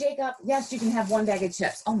 Really, Jacob? Yes, you can have one bag of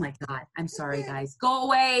chips. Oh my God, I'm sorry, guys. Go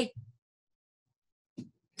away.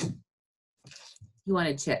 He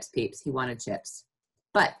wanted chips, peeps. He wanted chips.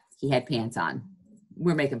 But he had pants on.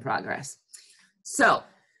 We're making progress. So,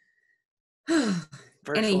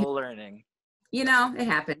 virtual learning. You know, it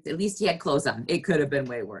happens. At least he had clothes on. It could have been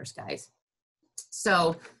way worse, guys.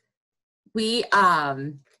 So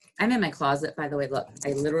I'm in my closet, by the way. Look,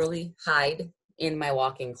 I literally hide in my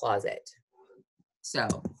walk-in closet. So,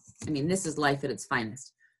 I mean, this is life at its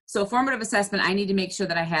finest. So formative assessment, I need to make sure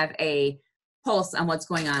that I have a pulse on what's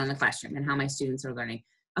going on in the classroom and how my students are learning.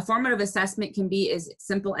 A formative assessment can be as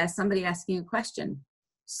simple as somebody asking a question.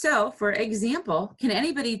 So, for example, can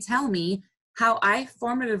anybody tell me how I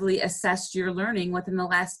formatively assessed your learning within the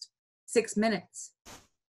last 6 minutes?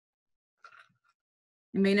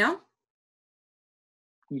 Anybody know?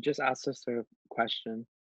 You just asked us a question.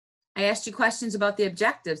 I asked you questions about the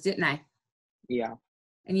objectives, didn't I? Yeah.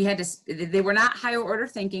 And you had to, they were not higher order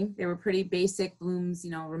thinking. They were pretty basic Bloom's,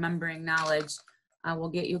 you know, remembering knowledge. You'll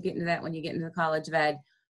get into that when you get into the College of Ed.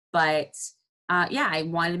 But yeah, I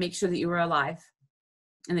wanted to make sure that you were alive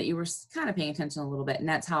and that you were kind of paying attention a little bit. And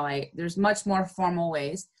that's how there's much more formal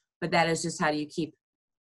ways, but that is just how do you keep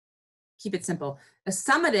it simple. A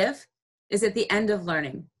summative is at the end of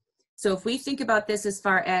learning. So if we think about this as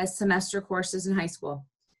far as semester courses in high school,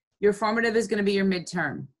 your formative is going to be your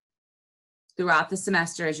midterm throughout the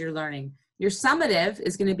semester as you're learning. Your summative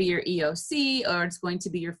is going to be your EOC, or it's going to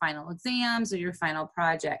be your final exams or your final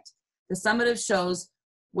project. The summative shows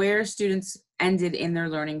where students ended in their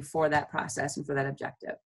learning for that process and for that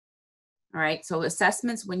objective. All right, so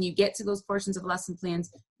assessments, when you get to those portions of lesson plans,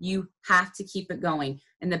 you have to keep it going.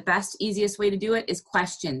 And the best, easiest way to do it is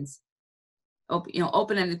questions.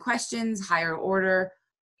 Open-ended questions, higher order,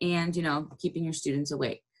 and, keeping your students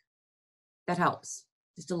awake. That helps,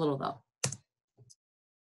 just a little though.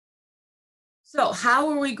 So how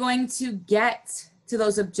are we going to get to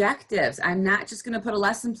those objectives? I'm not just going to put a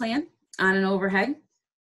lesson plan on an overhead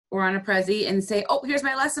or on a Prezi and say, oh, here's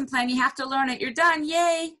my lesson plan. You have to learn it. You're done.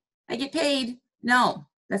 Yay. I get paid. No,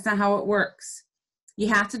 that's not how it works. You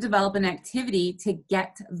have to develop an activity to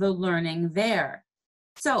get the learning there.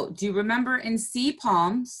 So do you remember in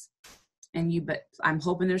CPALMs, but I'm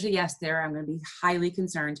hoping there's a yes there. I'm going to be highly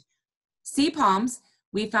concerned. CPALMs,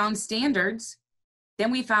 we found standards, then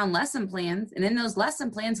we found lesson plans, and in those lesson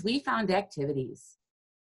plans, we found activities.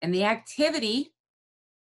 And the activity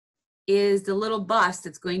is the little bus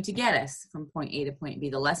that's going to get us from point A to point B.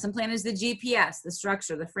 The lesson plan is the GPS, the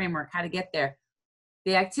structure, the framework, how to get there.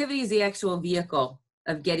 The activity is the actual vehicle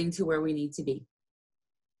of getting to where we need to be.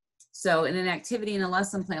 So in an activity in a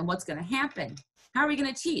lesson plan, what's going to happen? How are we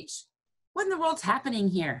going to teach? What in the world's happening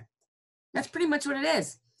here? That's pretty much what it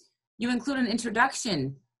is. You include an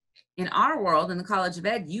introduction. In our world, in the College of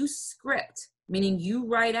Ed, you script, meaning you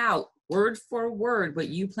write out word for word what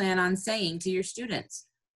you plan on saying to your students,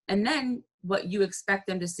 and then what you expect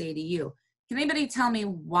them to say to you. Can anybody tell me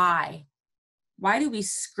why? Why do we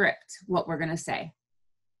script what we're going to say?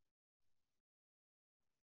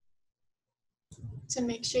 To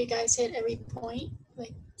make sure you guys hit every point.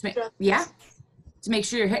 Like, yeah, to make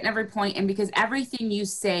sure you're hitting every point, and because everything you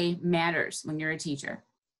say matters when you're a teacher.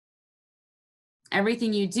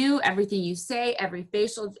 Everything you do, everything you say, every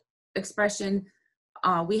facial expression.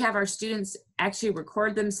 We have our students actually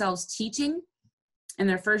record themselves teaching in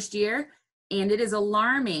their first year, and it is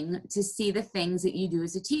alarming to see the things that you do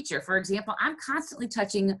as a teacher. For example, I'm constantly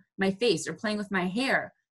touching my face or playing with my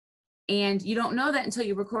hair, and you don't know that until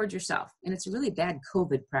you record yourself, and it's a really bad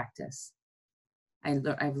COVID practice,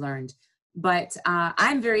 I've learned. But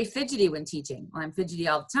I'm very fidgety when teaching. Well, I'm fidgety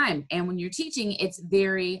all the time. And when you're teaching, it's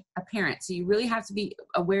very apparent. So you really have to be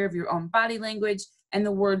aware of your own body language and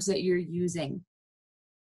the words that you're using.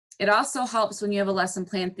 It also helps when you have a lesson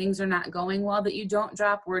plan, things are not going well, that you don't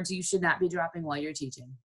drop words you should not be dropping while you're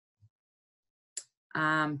teaching.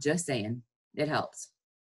 Just saying, it helps.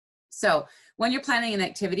 So when you're planning an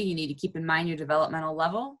activity, you need to keep in mind your developmental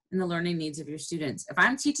level and the learning needs of your students. If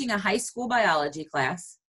I'm teaching a high school biology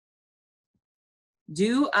class,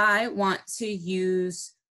 do I want to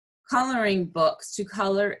use coloring books to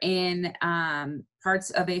color in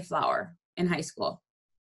parts of a flower in high school?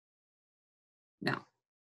 No.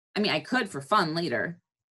 I mean, I could for fun later,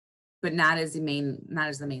 but not as the main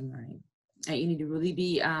learning. You need to really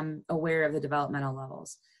be aware of the developmental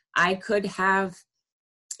levels. I could have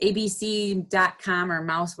abc.com or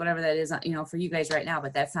mouse, whatever that is, for you guys right now,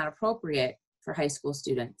 but that's not appropriate for high school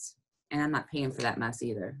students. And I'm not paying for that mess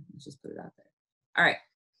either. Let's just put it out there. All right.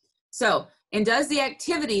 So, and does the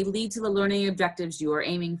activity lead to the learning objectives you are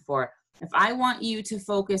aiming for? If I want you to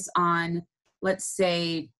focus on, let's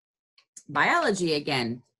say, biology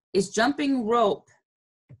again, is jumping rope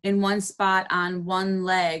in one spot on one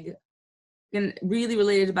leg really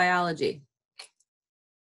related to biology?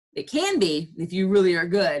 It can be if you really are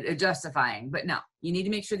good at justifying, but no, you need to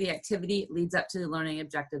make sure the activity leads up to the learning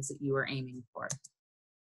objectives that you are aiming for.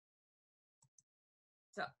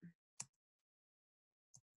 So,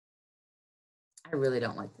 I really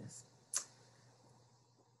don't like this.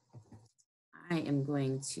 I am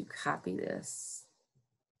going to copy this.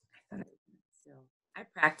 I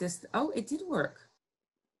practiced. Oh, it did work.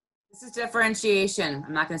 This is differentiation.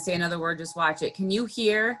 I'm not going to say another word, just watch it. Can you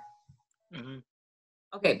hear? Mm-hmm.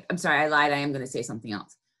 Okay, I'm sorry, I lied. I am going to say something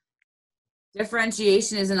else.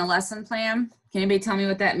 Differentiation is in a lesson plan. Can anybody tell me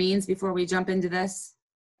what that means before we jump into this?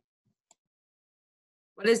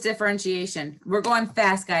 What is differentiation? We're going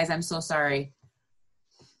fast, guys. I'm so sorry.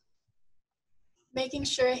 Making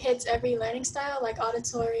sure it hits every learning style, like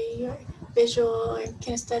auditory or visual or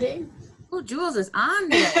kinesthetic. Oh, Jules is on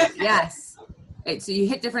this. Yes. Right, so you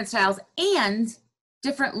hit different styles and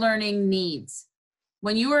different learning needs.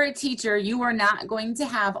 When you are a teacher, you are not going to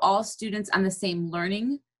have all students on the same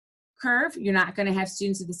learning curve. You're not going to have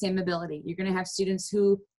students with the same ability. You're going to have students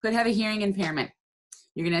who could have a hearing impairment.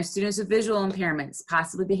 You're going to have students with visual impairments,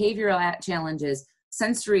 possibly behavioral challenges,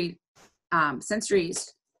 sensory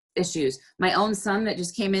issues. My own son that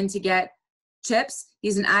just came in to get chips,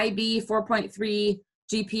 he's an IB 4.3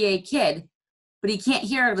 GPA kid, but he can't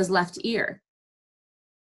hear out of his left ear.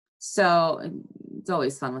 So it's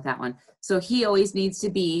always fun with that one. So he always needs to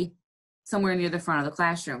be somewhere near the front of the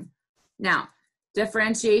classroom. Now,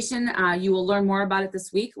 differentiation, you will learn more about it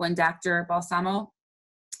this week when Dr. Balsamo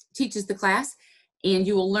teaches the class, and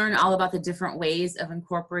you will learn all about the different ways of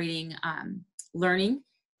incorporating learning,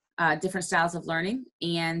 different styles of learning.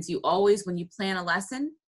 And you always, when you plan a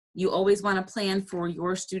lesson, you always want to plan for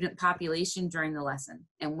your student population during the lesson.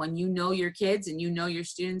 And when you know your kids and you know your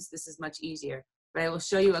students, this is much easier. But I will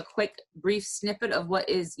show you a quick, brief snippet of what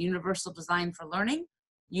is Universal Design for Learning,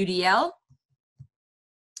 UDL.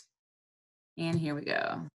 And here we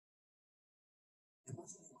go.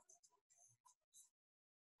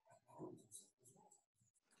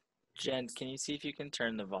 Jen, can you see if you can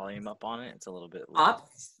turn the volume up on it? It's a little bit low. Up?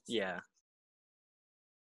 Yeah.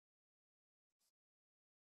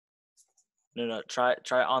 No,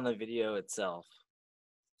 try on the video itself.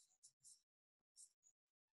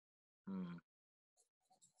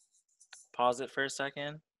 Pause it for a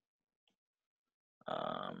second.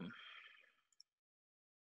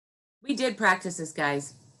 We did practice this,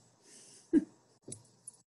 guys. Let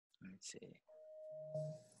me see.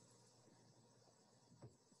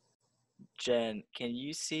 Jen, can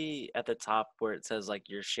you see at the top where it says like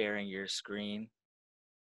you're sharing your screen?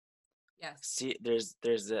 Yes. See, there's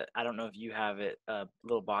a, I don't know if you have it, a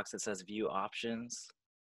little box that says view options.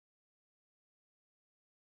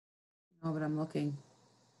 No, but I'm looking.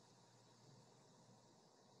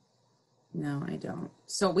 No, I don't.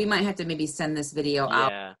 So we might have to maybe send this video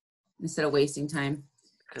out Yeah, instead of wasting time.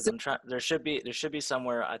 because So- I'm trying. There should be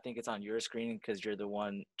somewhere. I think it's on your screen because you're the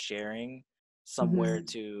one sharing. Somewhere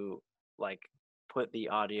to like put the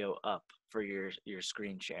audio up for your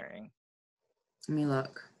screen sharing. Let me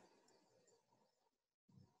look.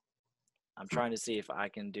 I'm trying to see if I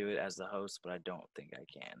can do it as the host, but I don't think I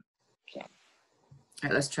can. All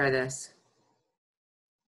right, let's try this.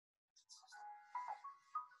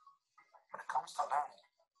 When it comes to learning,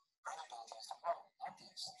 great abilities to learn like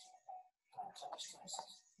these.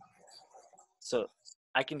 So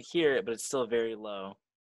I can hear it, but it's still very low.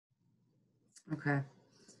 Okay.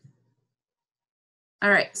 All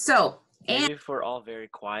right, so, Maybe if we're all very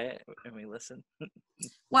quiet and we listen.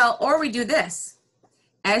 well, or we do this.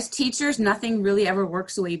 As teachers, nothing really ever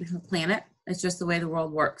works the way we plan it. It's just the way the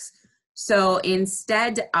world works. So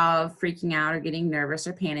instead of freaking out or getting nervous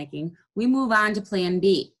or panicking, we move on to plan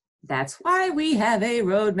B. That's why we have a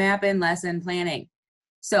roadmap and lesson planning.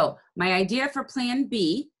 So my idea for plan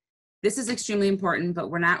B, this is extremely important, but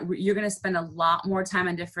you're going to spend a lot more time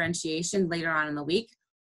on differentiation later on in the week.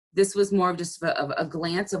 This was more of just a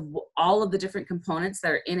glance of all of the different components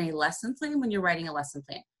that are in a lesson plan when you're writing a lesson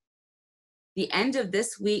plan. The end of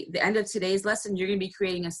this week, the end of today's lesson, you're going to be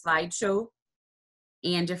creating a slideshow,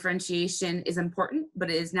 and differentiation is important, but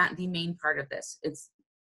it is not the main part of this. It's,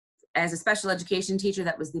 as a special education teacher,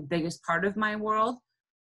 that was the biggest part of my world.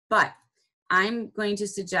 But I'm going to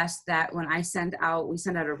suggest that when we send out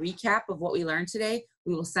a recap of what we learned today,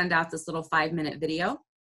 we will send out this little 5-minute video.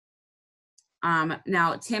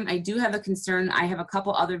 Now, Tim, I do have a concern. I have a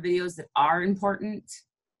couple other videos that are important.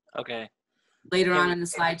 Okay. Later on in the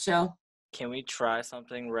slideshow. Can we try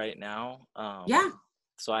something right now? Yeah.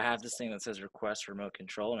 So I have this thing that says request remote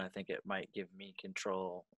control, and I think it might give me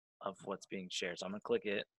control of what's being shared. So I'm gonna click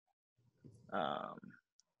it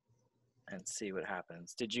and see what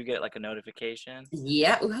happens. Did you get like a notification?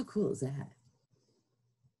 Yeah. Ooh, how cool is that?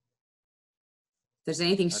 If there's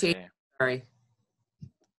anything shared, Okay. sorry.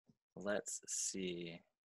 Let's see.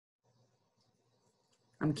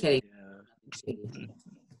 I'm kidding.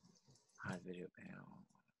 Hide video panel.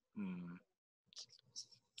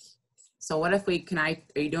 So what if are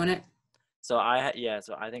you doing it? So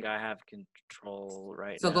so I think I have control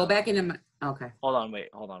right now. So go back into okay. Hold on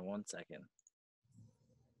 1 second.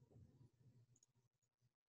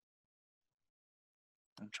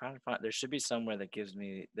 I'm trying to find, there should be somewhere that gives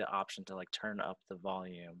me the option to like turn up the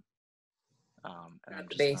volume. And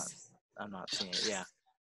I'm not seeing it. Yeah.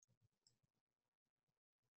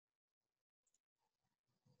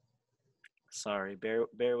 Sorry,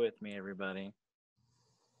 bear with me, everybody.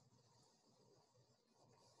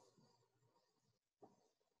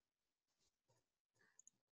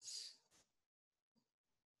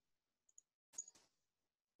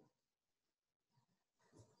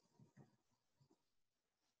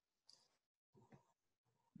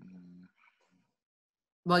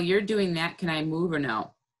 While you're doing that, can I move or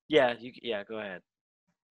no? Yeah, go ahead.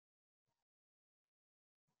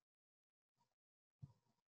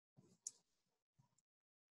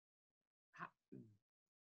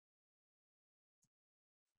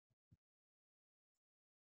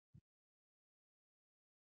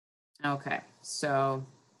 Okay, so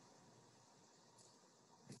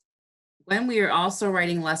when we are also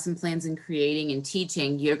writing lesson plans and creating and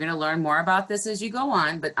teaching, you're going to learn more about this as you go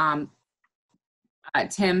on. But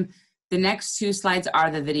Tim, the next 2 slides are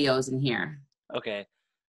the videos in here. Okay,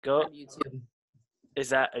 go. On YouTube.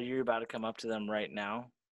 Are you about to come up to them right now?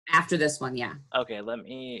 After this one, yeah. Okay,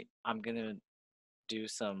 I'm gonna do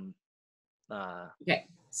some. Okay,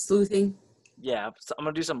 sleuthing. Yeah, so I'm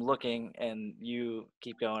gonna do some looking, and you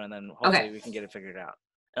keep going, and then hopefully we can get it figured out.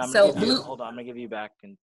 And hold on, I'm gonna give you back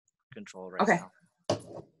control right now.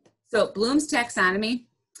 So Bloom's taxonomy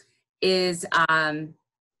is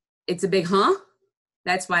it's a big huh.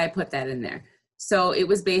 That's why I put that in there. So it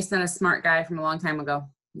was based on a smart guy from a long time ago.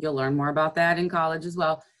 You'll learn more about that in college as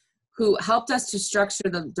well, who helped us to structure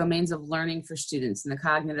the domains of learning for students and the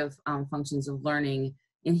cognitive functions of learning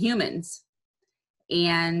in humans.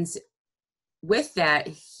 And with that,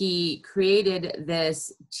 he created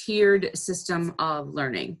this tiered system of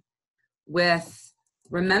learning with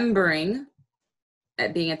remembering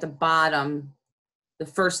at being at the bottom, the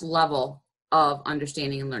first level of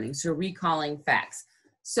understanding and learning. So recalling facts.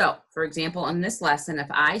 So for example, in this lesson, if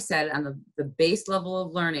I said on the base level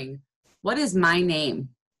of learning, what is my name?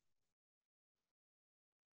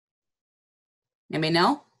 Anybody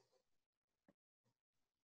know?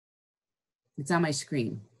 It's on my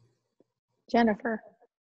screen. Jennifer.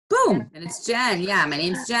 Boom, and it's Jen. Yeah, my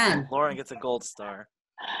name's Jen. Lauren gets a gold star.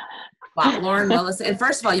 Wow, Lauren Willison. And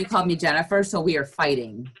first of all, you called me Jennifer, so we are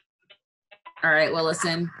fighting. All right,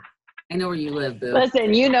 Willison. I know where you live, boo.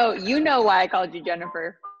 Listen, you know why I called you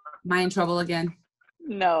Jennifer. Am I in trouble again?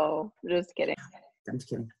 No, just kidding. I'm just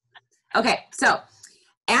kidding. Okay, so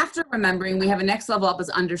after remembering, we have a next level up is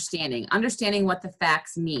understanding. Understanding what the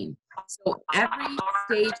facts mean. So every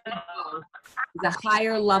stage we go is a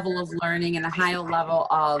higher level of learning and a higher level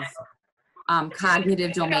of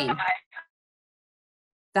cognitive domain.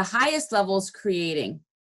 The highest level is creating.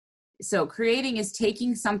 So creating is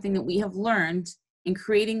taking something that we have learned and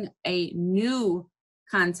creating a new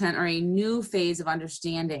content or a new phase of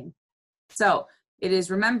understanding. So it is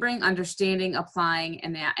remembering, understanding, applying,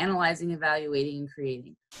 and analyzing, evaluating, and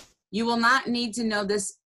creating. You will not need to know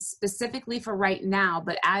this specifically for right now,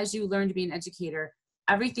 but as you learn to be an educator,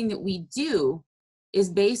 everything that we do is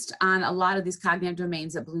based on a lot of these cognitive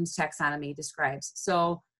domains that Bloom's taxonomy describes.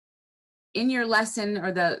 So in your lesson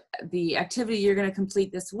or the activity you're going to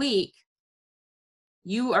complete this week,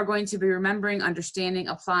 you are going to be remembering, understanding,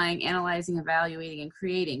 applying, analyzing, evaluating, and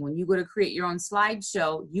creating. When you go to create your own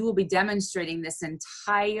slideshow, you will be demonstrating this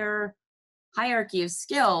entire hierarchy of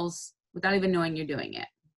skills without even knowing you're doing it.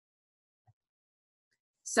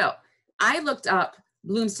 So I looked up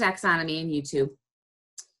Bloom's taxonomy in YouTube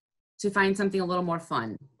to find something a little more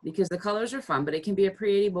fun, because the colors are fun, but it can be a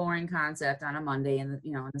pretty boring concept on a Monday in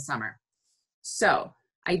the summer. So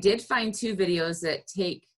I did find 2 videos that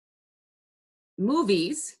take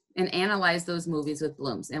movies and analyze those movies with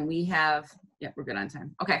Bloom's, and we have, yep, we're good on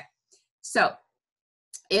time. Okay, so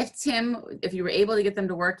if you were able to get them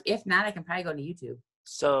to work, if not, I can probably go to YouTube.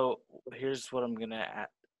 So here's what I'm gonna ask.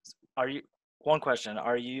 One question,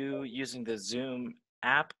 are you using the Zoom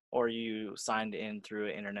app or are you signed in through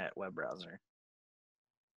an internet web browser?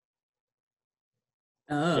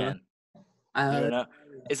 Jen, you don't know?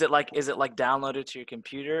 Is it like downloaded to your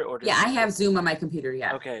computer, or yeah, I have Zoom on my computer,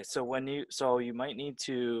 yeah. Okay, so you might need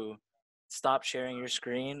to stop sharing your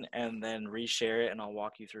screen and then reshare it, and I'll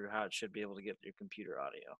walk you through how it should be able to get your computer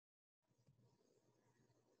audio.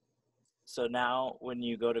 So now when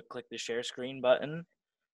you go to click the share screen button,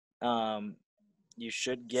 you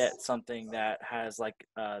should get something that has like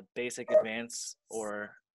basic, advanced,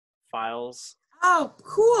 or files. Oh,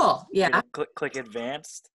 cool. Yeah. Click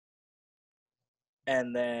advanced.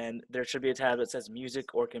 And then there should be a tab that says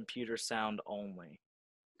music or computer sound only.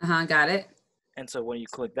 Got it. And so when you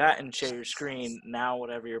click that and share your screen, now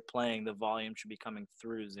whatever you're playing, the volume should be coming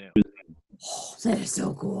through Zoom. Oh, that is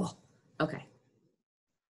so cool. Okay.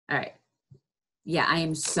 All right. Yeah, I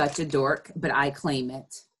am such a dork, but I claim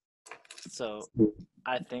it. So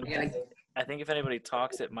I think if anybody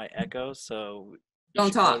talks, it might echo. So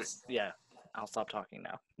don't talk. Yeah, I'll stop talking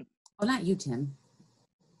now. Oh, not you, Tim.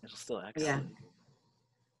 It'll still echo. Yeah.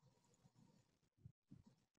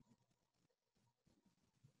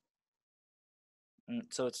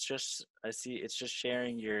 So it's just, I see it's just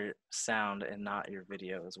sharing your sound and not your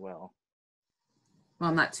video as well. Well,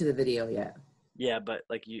 I'm not to the video yet. Yeah, but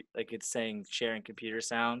like it's saying sharing computer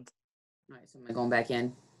sound. All right, so am I going back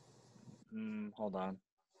in? Hold on.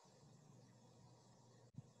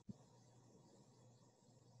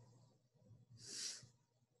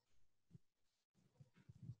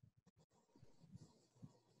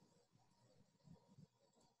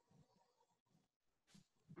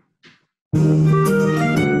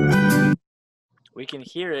 We can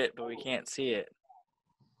hear it, but we can't see it.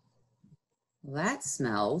 Well, that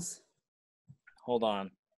smells. Hold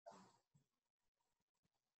on.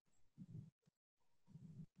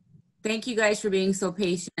 Thank you guys for being so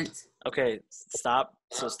patient. Okay, stop.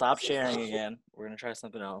 So stop sharing again. We're going to try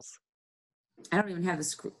something else. I don't even have the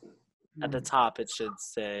screen. At the top, it should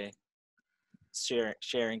say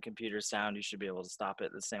sharing computer sound. You should be able to stop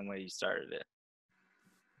it the same way you started it.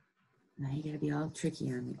 Now you got to be all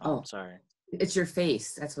tricky on me. Oh, sorry. It's your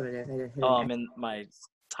face. That's what it is. I'm in my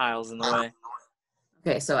tiles in the way.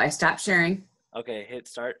 Okay, so I stopped sharing. Okay, hit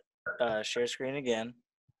start share screen again.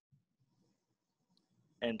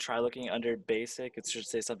 and try looking under basic. It should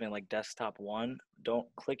say something like desktop 1. Don't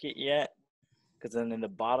click it yet, because then in the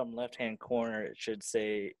bottom left-hand corner, it should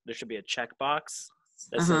say, there should be a checkbox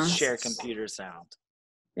that says share computer sound.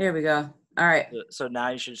 There we go. All right. So now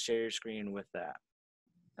you should share your screen with that.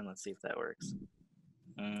 And let's see if that works.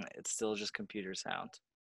 It's still just computer sound.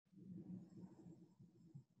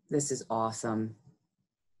 This is awesome.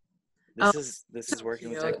 This is working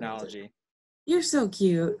with technology. You're so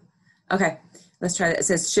cute. Okay, let's try that. It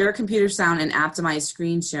says share computer sound and optimize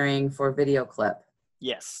screen sharing for video clip.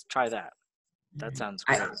 Yes, try that. That sounds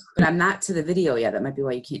great. But I'm not to the video yet. That might be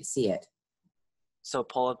why you can't see it. So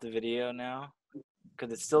pull up the video now,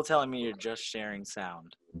 because it's still telling me you're just sharing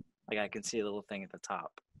sound. Like I can see a little thing at the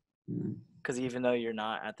top. Because even though you're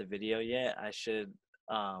not at the video yet, I should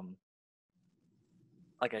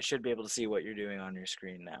be able to see what you're doing on your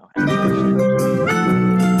screen now.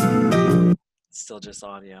 It's still just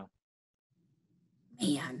audio.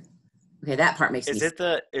 Man. Okay, that part makes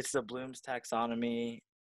It's the Bloom's Taxonomy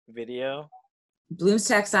video? Bloom's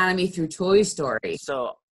Taxonomy through Toy Story.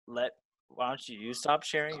 So why don't you stop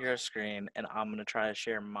sharing your screen, and I'm going to try to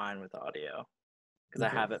share mine with audio, because I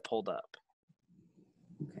have it pulled up.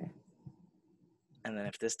 Okay. And then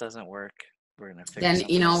if this doesn't work, we're going to fix it.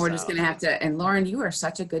 Then, we're just going to have to, and Lauren, you are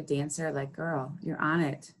such a good dancer. Like, girl, you're on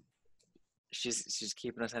it. She's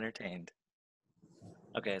keeping us entertained.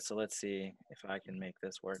 Okay, so let's see if I can make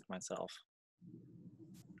this work myself.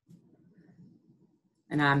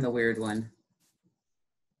 And I'm the weird one.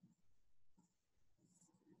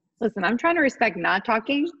 Listen, I'm trying to respect not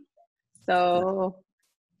talking. So.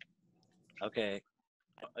 Okay.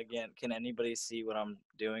 Again, can anybody see what I'm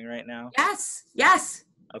doing right now? Yes. Yes.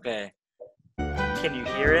 Okay. Can you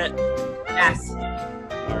hear it? Yes.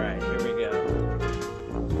 All right, here we go.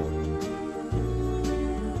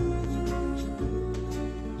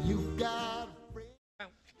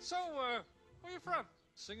 So, where are you from?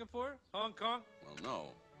 Singapore? Hong Kong? Well,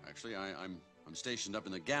 no. Actually, I'm stationed up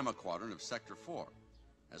in the Gamma Quadrant of Sector 4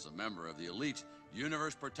 as a member of the elite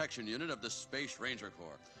Universe Protection Unit of the Space Ranger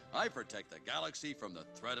Corps. I protect the galaxy from the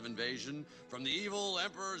threat of invasion from the evil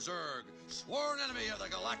Emperor Zurg, sworn enemy of the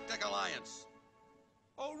Galactic Alliance.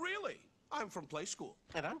 Oh, really? I'm from Play School.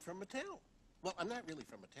 And I'm from Mattel. Well, I'm not really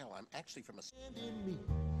from Mattel. I'm actually from a...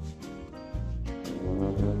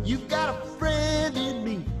 You got a friend in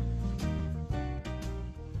me.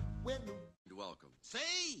 Welcome.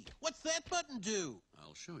 Say, what's that button do?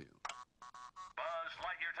 I'll show you. Buzz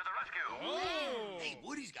Lightyear to the rescue. Oh. Hey,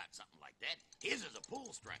 Woody's got something like that. His is a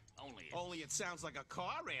pull string. Only it sounds like a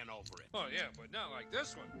car ran over it. Oh, yeah, but not like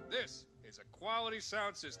this one. This is a quality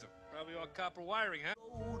sound system. Probably all copper wiring, huh?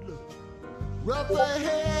 Rough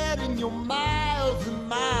ahead and you're miles and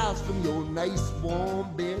miles from your nice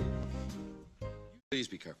warm bed. Please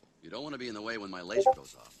be careful. You don't want to be in the way when my laser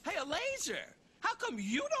goes off. Hey, a laser? How come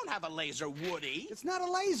you don't have a laser, Woody? It's not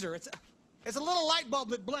a laser. It's a little light bulb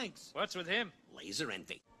that blinks. What's with him? Laser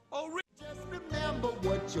envy. Oh, just remember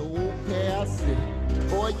what your old past said.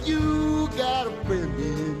 Boy, you got a friend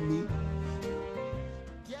in me.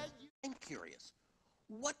 I'm curious.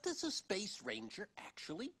 What does a space ranger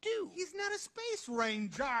actually do? He's not a space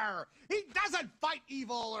ranger. He doesn't fight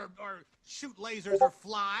evil or shoot lasers or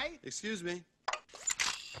fly. Excuse me.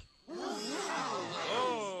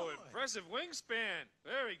 Oh, impressive wingspan.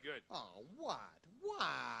 Very good. Oh, what?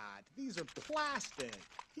 These are plastic.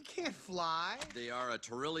 He can't fly. They are a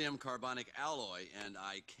beryllium carbonic alloy, and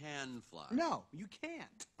I can fly. No, you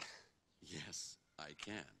can't. Yes, I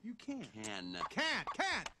can. You can't. Can.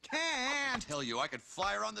 Can't. Tell you, I could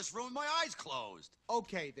fly around this room with my eyes closed.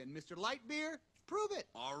 Okay, then, Mr. Lightbeer, prove it.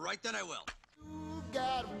 All right, then I will. You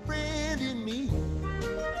got a friend in me.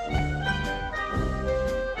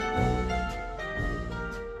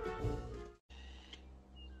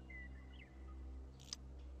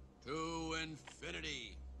 To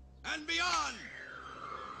infinity and beyond!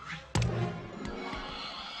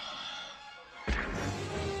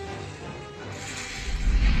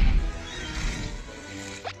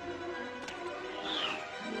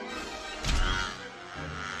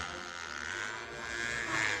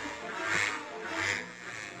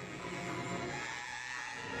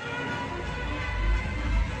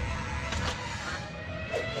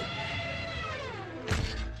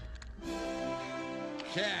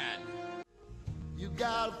 Can. You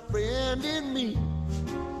got a friend in me.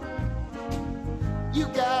 You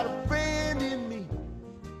got a friend in me.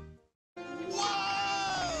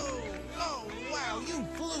 Whoa! Oh, wow, you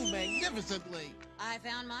flew magnificently. I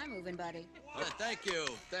found my moving buddy. Thank you.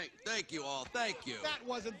 Thank you all. Thank you. That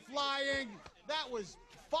wasn't flying. That was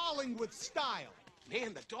falling with style.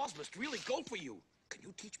 Man, the dolls must really go for you. Can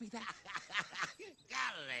you teach me that?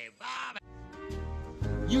 Golly, Bob.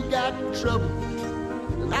 You got trouble,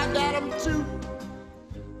 and I got them too.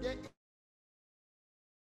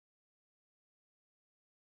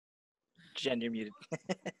 Jen, you're muted.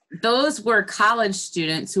 Those were college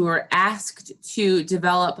students who were asked to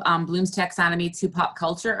develop Bloom's taxonomy to pop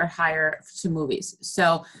culture or higher to movies.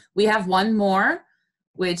 So we have one more,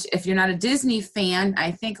 which if you're not a Disney fan,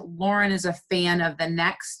 I think Lauren is a fan of the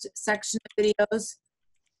next section of videos.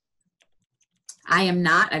 I am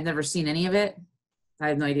not. I've never seen any of it. I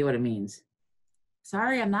have no idea what it means.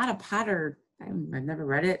 Sorry, I'm not a Potter. I've never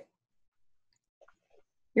read it.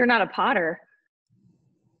 You're not a Potter.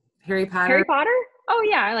 Harry Potter. Harry Potter? Oh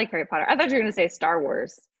yeah, I like Harry Potter. I thought you were gonna say Star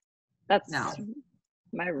Wars. That's no.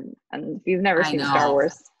 And if you've never seen Star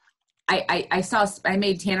Wars. I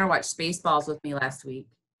made Tanner watch Spaceballs with me last week.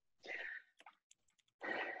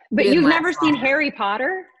 But you've never seen Harry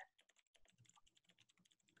Potter?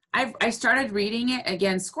 I started reading it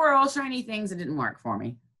again. Squirrel, shiny things. It didn't work for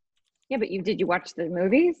me. Yeah, but did you watch the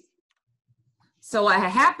movies? So what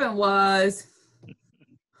happened was,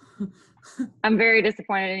 I'm very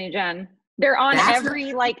disappointed in you, Jen. They're on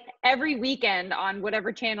every weekend on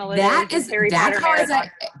whatever channel it is. Harry Potter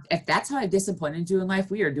Marathon. If that's how I disappointed you in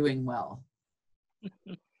life, we are doing well.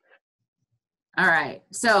 All right.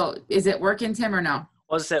 So is it working, Tim, or no?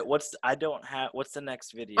 What's the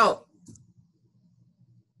next video? Oh.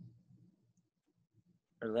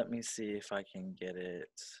 Or let me see if I can get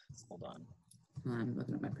it. Hold on. I'm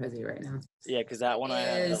looking at my Prezi right now. Yeah, because that one I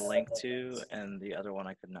have the link to, and the other one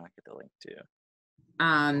I could not get the link to.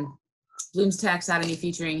 Bloom's taxonomy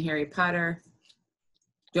featuring Harry Potter.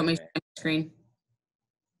 Do you want me to share my screen?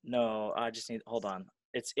 No, I just need. Hold on.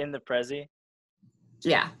 It's in the Prezi.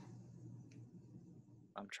 Yeah.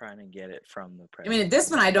 I'm trying to get it from the Prezi. I mean,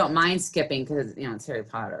 this one I don't mind skipping because it's Harry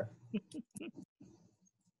Potter.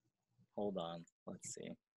 Hold on. Let's see.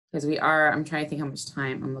 Because I'm trying to think how much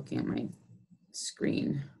time. I'm looking at my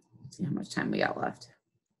screen. See how much time we got left.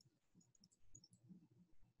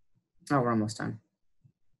 Oh, we're almost done.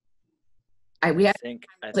 I think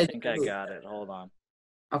I got it. Hold on.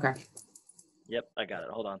 Okay. Yep, I got it.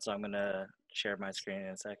 Hold on. So I'm gonna share my screen in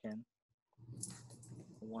a second.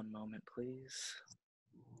 One moment, please.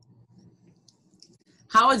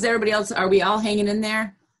 How is everybody else? Are we all hanging in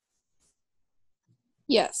there?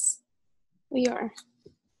 Yes, we are.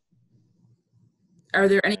 Are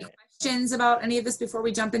there any questions about any of this before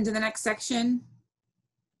we jump into the next section?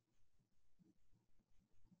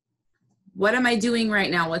 What am I doing right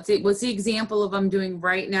now? What's the example of I'm doing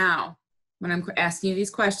right now when I'm asking you these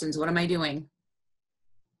questions? What am I doing?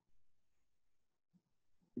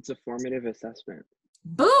 It's a formative assessment.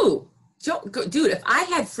 Boo! Dude, if I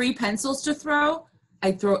had free pencils to throw,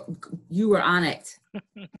 I'd throw. You were on it.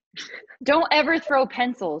 Don't ever throw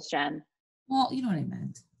pencils, Jen. Well, you know what I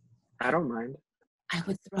meant. I don't mind. I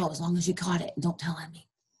would throw as long as you caught it. Don't tell on me.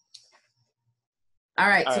 All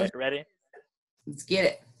right. All right, ready? Let's get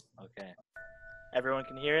it. Okay. Everyone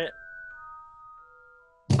can hear it?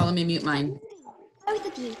 Oh, let me mute mine. Both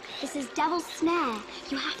of you, this is Devil's Snare.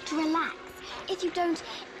 You have to relax. If you don't,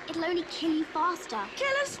 it'll only kill you faster.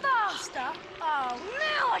 Kill us faster? Oh,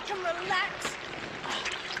 now I can relax.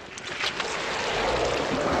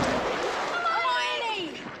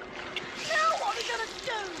 Hermione! Now what are we gonna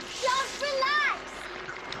do? Just relax.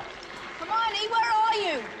 Hermione, where are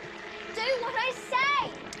you? Do what I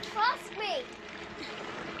say. Trust me.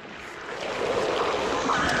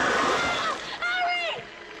 Harry!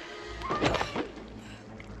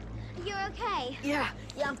 Are you okay? Yeah,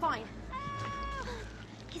 I'm fine.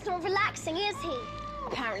 He's not relaxing, is he?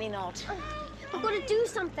 Apparently not. I've got to do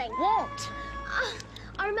something. What?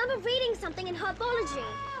 I remember reading something in herbology.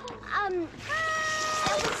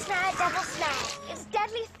 Devil snare. It's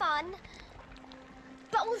deadly fun,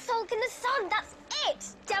 but will sulk in the sun. That's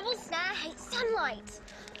it. Devil snare hates sunlight.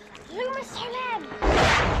 Luma Solem.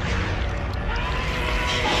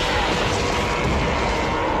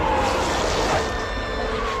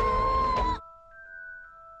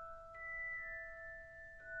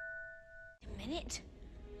 A minute.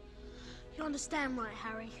 You understand, right,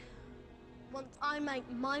 Harry? Once I make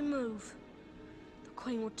my move, the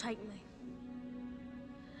Queen will take me.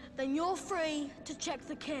 Then you're free to check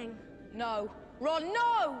the King. No. Ron,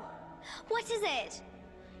 no! What is it?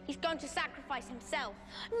 He's going to sacrifice himself.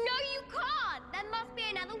 No, you can't! There must be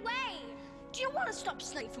another way! Do you want to stop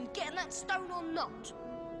Snape from getting that stone or not?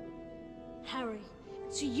 Harry,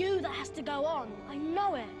 it's you that has to go on. I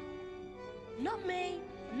know it. Not me,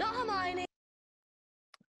 not Hermione.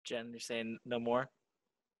 Jen, you're saying no more?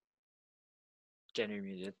 Jen, you're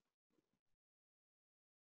muted.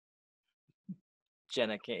 Jen,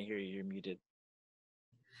 I can't hear you. You're muted.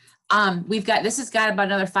 This has got about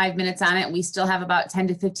another 5 minutes on it. We still have about 10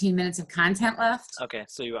 to 15 minutes of content left. Okay,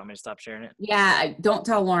 so you want me to stop sharing it? Yeah, don't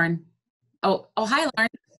tell Lauren. Oh, hi,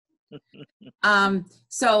 Lauren.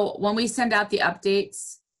 So when we send out the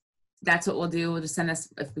updates, that's what we'll do. We'll just send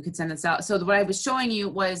us, if we could send this out. So what I was showing you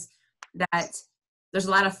was that there's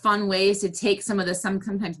a lot of fun ways to take some of the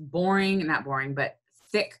sometimes boring, not boring, but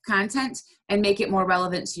thick content and make it more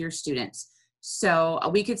relevant to your students. So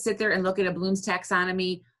we could sit there and look at a Bloom's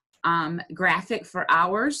taxonomy graphic for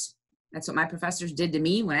hours. That's what my professors did to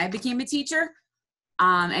me when I became a teacher.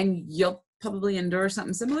 And you'll probably endure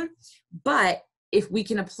something similar. But if we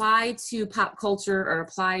can apply to pop culture or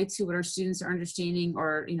apply to what our students are understanding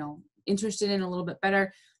or, interested in a little bit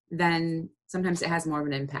better, then sometimes it has more of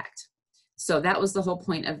an impact. So that was the whole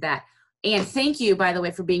point of that. And thank you, by the way,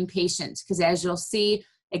 for being patient, because as you'll see,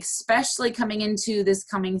 especially coming into this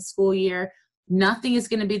coming school year, nothing is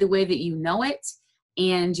going to be the way that you know it.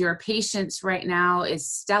 And your patience right now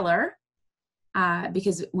is stellar,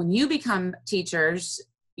 because when you become teachers,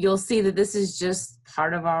 you'll see that this is just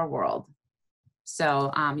part of our world.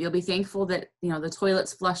 So you'll be thankful that, the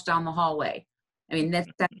toilets flush down the hallway. I mean, that's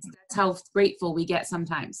how grateful we get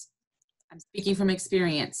sometimes. I'm speaking from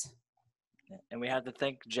experience. And we have to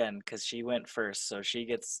thank Jen because she went first, so she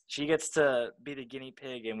gets to be the guinea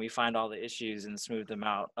pig, and we find all the issues and smooth them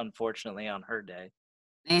out. Unfortunately, on her day.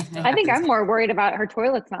 I think I'm more worried about her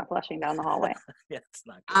toilets not flushing down the hallway. Yeah, it's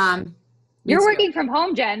not good. You're working from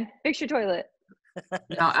home, Jen. Fix your toilet.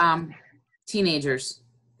 No, teenagers,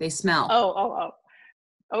 they smell. Oh.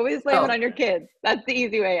 Always blame it on your kids. That's the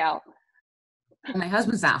easy way out. Well, my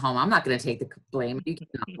husband's not home. I'm not going to take the blame.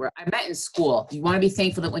 I met in school. You want to be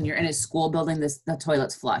thankful that when you're in a school building, the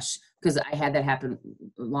toilets flush, because I had that happen.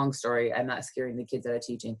 Long story. I'm not scaring the kids out of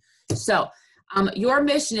teaching. So your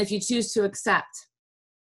mission, if you choose to accept,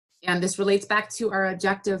 and this relates back to our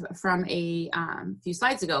objective from a few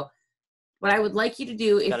slides ago, what I would like you to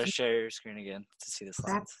do is— You gotta share your screen again to see the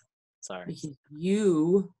slides. Sorry.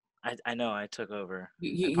 I know I took over.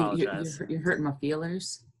 I apologize. You're hurting my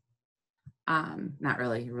feelers. Not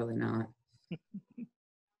really. You're really not.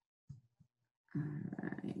 All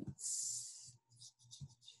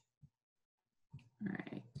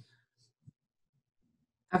right.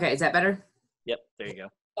 Okay, is that better? Yep, there you go.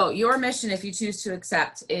 Oh, your mission, if you choose to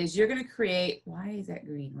accept, is you're going to create— why is that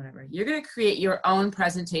green? Whatever. You're going to create your own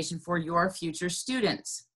presentation for your future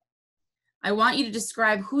students. I want you to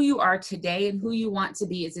describe who you are today and who you want to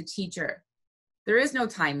be as a teacher. There is no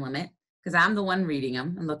time limit because I'm the one reading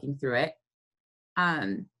them and looking through it.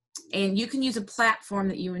 And you can use a platform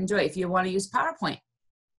that you enjoy. If you want to use PowerPoint,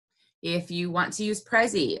 if you want to use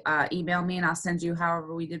Prezi, email me and I'll send you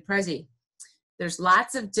however we did Prezi. There's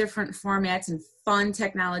lots of different formats and fun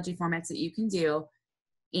technology formats that you can do.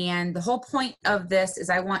 And the whole point of this is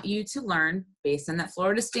I want you to learn, based on that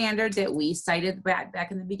Florida standard that we cited back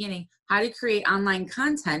in the beginning, how to create online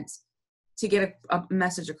content to get a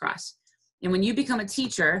message across. And when you become a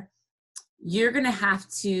teacher, you're going to have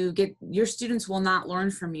to your students will not learn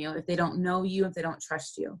from you if they don't know you, if they don't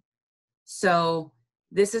trust you. So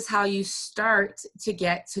this is how you start to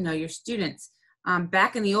get to know your students.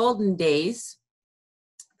 Back in the olden days,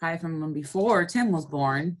 probably from when before Tim was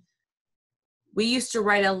born, we used to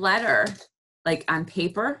write a letter like on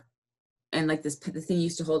paper, and like the thing you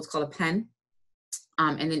used to hold is called a pen.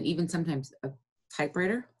 And then even sometimes a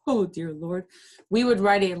typewriter. Oh dear Lord. We would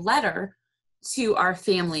write a letter to our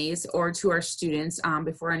families or to our students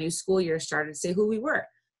before a new school year started to say who we were,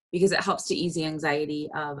 because it helps to ease the anxiety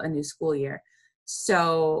of a new school year.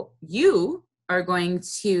 So you are going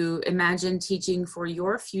to imagine teaching for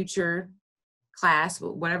your future class,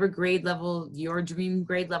 whatever grade level your dream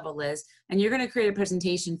grade level is, and you're going to create a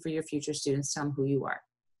presentation for your future students, tell them who you are.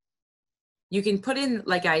 You can put in,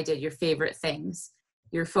 like I did, your favorite things,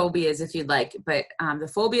 your phobias if you'd like, but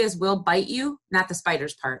the phobias will bite you, not the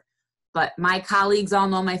spiders part. But my colleagues all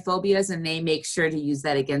know my phobias, and they make sure to use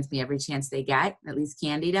that against me every chance they get. At least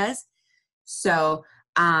Candy does. So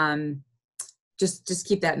just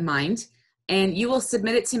keep that in mind. And you will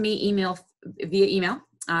submit it to me via email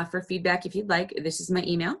for feedback if you'd like. This is my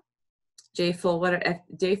email,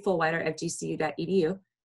 jfulwider@fgcu.edu.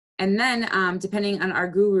 And then depending on our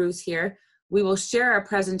gurus here, we will share our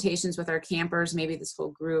presentations with our campers, maybe this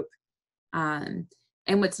whole group.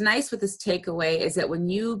 And what's nice with this takeaway is that when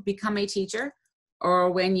you become a teacher, or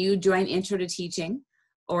when you join Intro to Teaching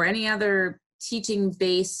or any other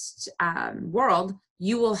teaching-based world,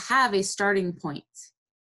 you will have a starting point.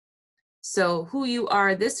 So who you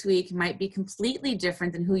are this week might be completely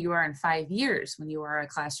different than who you are in 5 years when you are a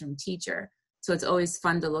classroom teacher. So it's always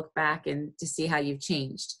fun to look back and to see how you've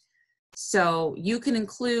changed. So you can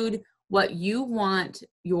include what you want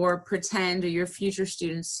your pretend or your future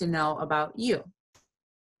students to know about you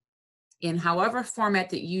in however format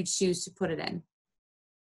that you choose to put it in.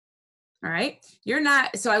 All right, you're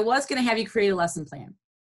not, so I was gonna have you create a lesson plan.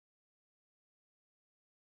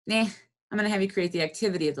 Nah, I'm gonna have you create the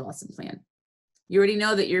activity of the lesson plan. You already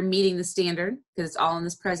know that you're meeting the standard because it's all in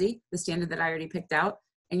this Prezi, the standard that I already picked out,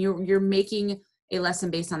 and you're making a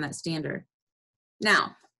lesson based on that standard.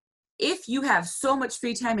 Now, if you have so much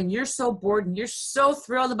free time and you're so bored and you're so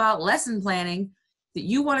thrilled about lesson planning that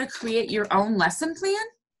you want to create your own lesson plan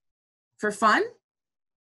for fun,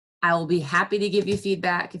 I will be happy to give you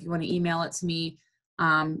feedback. If you want to email it to me,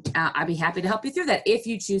 I'd be happy to help you through that if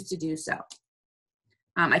you choose to do so.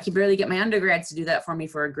 I can barely get my undergrads to do that for me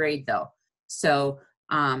for a grade though. So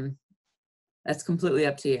that's completely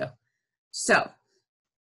up to you. So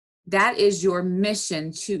that is your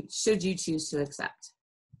mission should you choose to accept.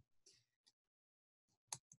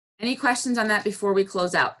 Any questions on that before we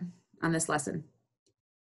close out on this lesson?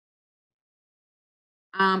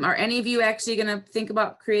 Are any of you actually going to think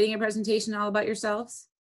about creating a presentation all about yourselves?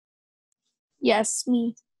 Yes,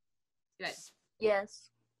 me. Good. Yes.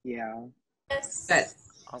 Yeah. Yes. Good.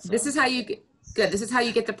 Awesome. This is how you get, good. This is how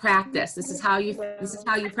you get the practice. This is how you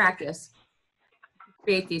practice.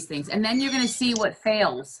 Create these things. And then you're going to see what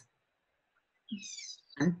fails.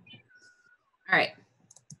 All right.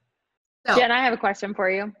 So, Jen, I have a question for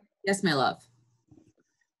you. yes, my love.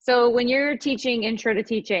 So when you're teaching intro to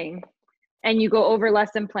teaching and you go over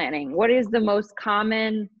lesson planning, what is the most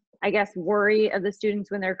common, I guess, worry of the students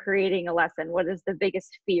when they're creating a lesson? What is the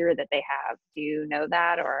biggest fear that they have? Do you know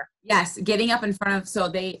that, or? Yes, getting up in front of, so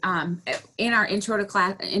they, in our intro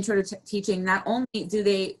to teaching, not only do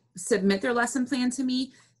they submit their lesson plan to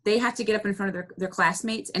me, they have to get up in front of their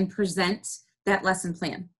classmates and present that lesson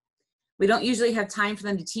plan. We don't usually have time for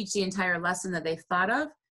them to teach the entire lesson that they've thought of,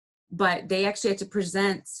 but they actually have to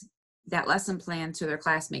present that lesson plan to their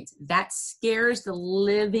classmates. That scares the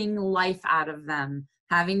living life out of them,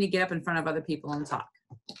 having to get up in front of other people and talk.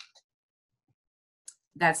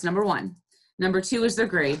 That's number one. Number two is their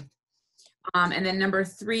grade. And then number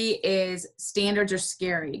three is standards are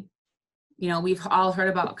scary. You know, we've all heard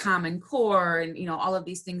about Common Core and, you know, all of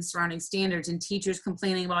these things surrounding standards and teachers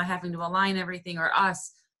complaining about having to align everything, or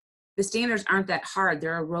us. The standards aren't that hard.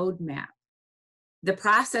 They're a roadmap. The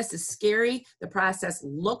process is scary. The process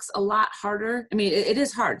looks a lot harder. I mean, it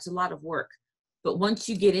is hard. It's a lot of work. But once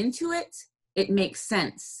you get into it, it makes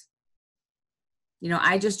sense. You know,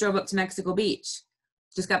 I just drove up to Mexico Beach.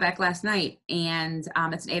 Just got back last night, and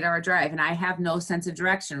it's an 8-hour drive, and I have no sense of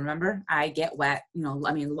direction. Remember, I get wet, you know,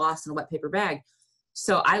 I mean, lost in a wet paper bag.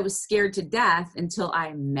 So I was scared to death until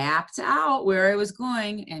I mapped out where I was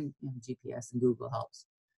going, and you know, GPS and Google helps.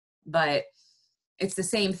 But it's the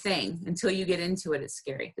same thing. Until you get into it, it's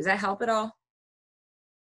scary. Does that help at all,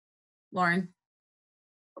 Lauren?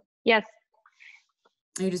 Yes.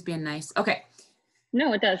 Are you just being nice? Okay.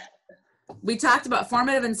 No, it does. We talked about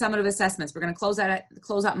formative and summative assessments. We're going to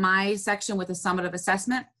close out my section with a summative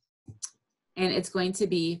assessment, and it's going to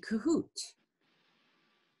be Kahoot.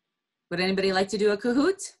 Would anybody like to do a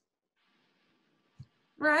Kahoot?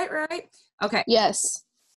 Right. Okay. Yes.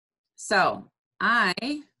 So I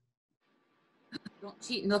don't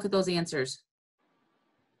cheat and look at those answers.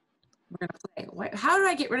 We're going to play. How do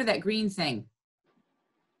I get rid of that green thing?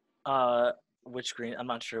 Which screen? I'm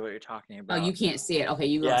not sure what you're talking Oh, about. you can't see it. Okay,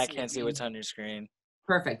 you. Yeah, I can't see what's on your screen.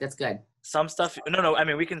 Perfect. That's good. Some stuff. No. I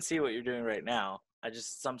mean, we can see what you're doing right now.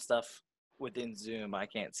 Some stuff within Zoom I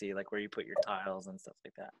can't see, like where you put your tiles and stuff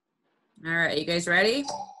like that. All right, you guys ready?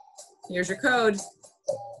 Here's your code.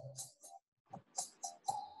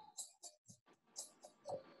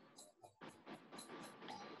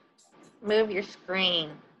 Move your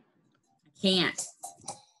screen. Can't.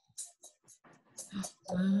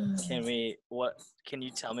 Can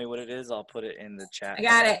you tell me what it is? I'll put it in the chat. I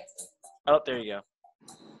got it. Oh, there you go.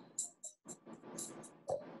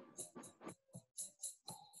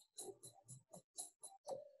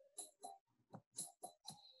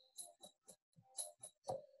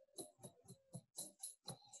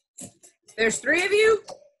 There's 3 of you?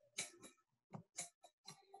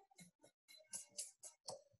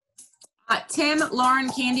 Tim, Lauren,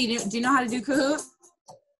 Candy, do you know how to do Kahoot?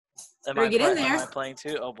 Am I playing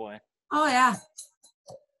too? Oh boy. Oh yeah.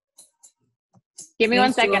 Give me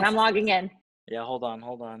 1 second. I'm logging in. Yeah, hold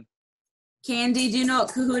on. Candy, do you know what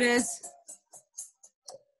Kahoot is?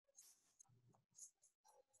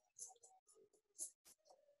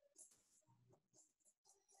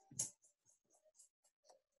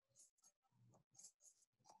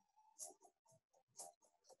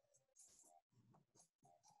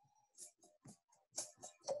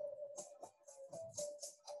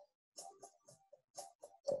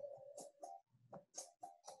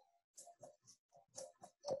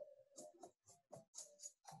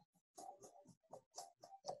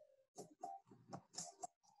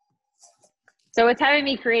 So it's having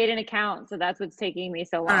me create an account, so that's what's taking me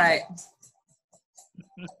so long. All right.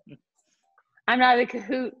 I'm not a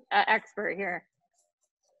Kahoot expert here.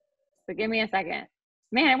 So give me a second.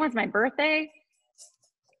 Man, it was my birthday.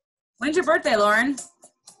 When's your birthday, Lauren?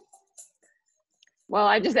 Well,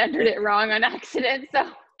 I just entered it wrong on accident, so.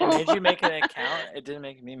 It made you make an account? It didn't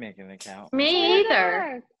make me make an account. Me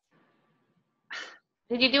either.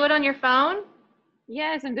 Did you do it on your phone?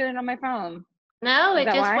 Yes, I'm doing it on my phone. No, Is it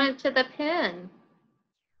that just why? went to the pin.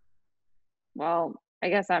 Well, I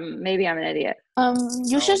guess maybe I'm an idiot.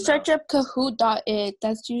 You should search up Kahoot.it.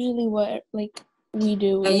 That's usually what like we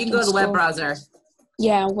do. Yeah, you can go to the web browser.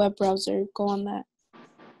 Yeah, web browser. Go on that.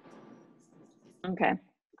 Okay,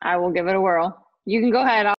 I will give it a whirl. You can go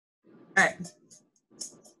ahead. All right.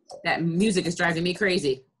 That music is driving me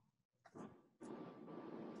crazy.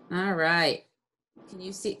 All right. Can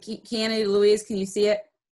you see, Candy, Louise, can you see it?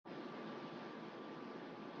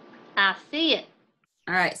 I see it.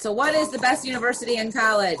 All right, so what is the best university in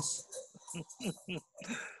college?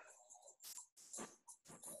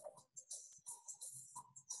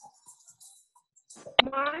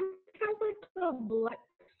 Mine has like a black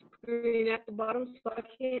screen at the bottom, so I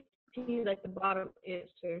can't see like the bottom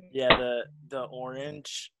answer. Yeah, the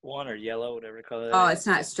orange one or yellow, whatever color. Oh, it's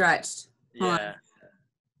not stretched. Hold Yeah.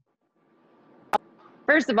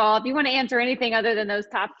 First of all, if you want to answer anything other than those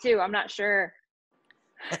top two, I'm not sure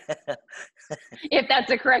if that's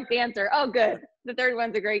the correct answer. Oh, good. The third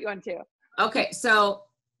one's a great one too. Okay, so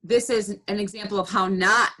this is an example of how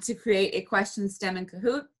not to create a question stem in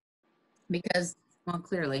Kahoot because, well,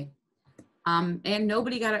 clearly. And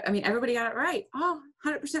nobody got it. I mean, everybody got it right. Oh,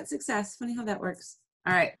 100% success. Funny how that works.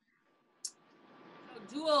 All right. So,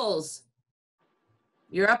 Jules,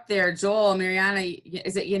 you're up there. Joel, Mariana,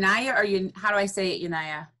 is it Yanaya or how do I say it,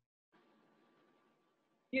 Yanaya?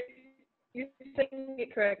 You're saying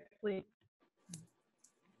it correctly.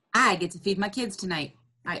 I get to feed my kids tonight.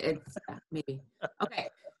 Maybe. Okay.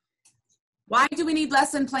 Why do we need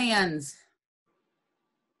lesson plans?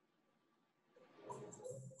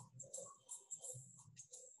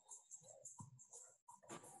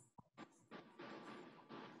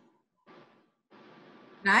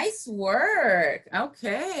 Nice work.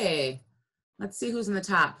 Okay. Let's see who's in the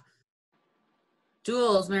top.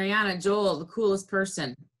 Jules, Mariana, Joel, the coolest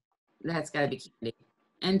person. That's got to be Candy.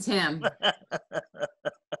 And Tim.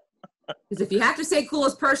 Because if you have to say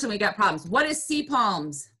coolest person, we got problems. What is sea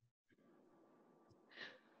palms?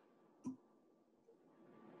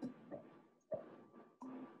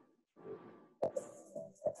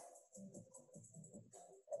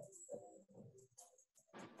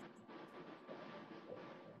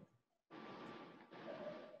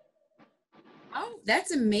 Oh,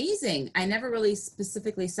 that's amazing. I never really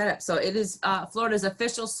specifically set up. So it is Florida's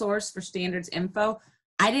official source for standards info.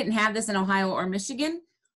 I didn't have this in Ohio or Michigan.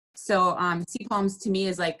 So sea palms to me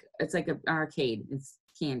is like, it's like an arcade. It's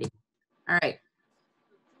candy. All right.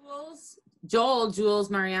 Joel, Jules,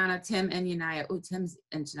 Mariana, Tim, and Yanaya. Oh, Tim's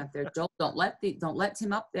inching up there. Joel, don't let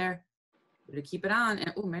Tim up there. Better keep it on.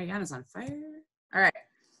 And oh, Mariana's on fire. All right.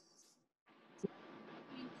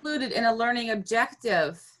 Included in a learning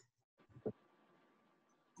objective.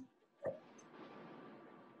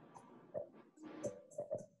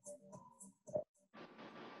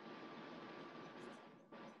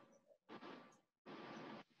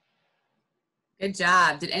 Good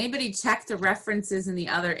job. Did anybody check the references in the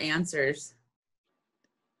other answers?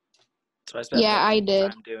 So I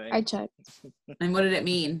did. I checked. And what did it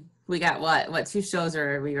mean? We got what? What two shows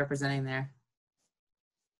are we representing there?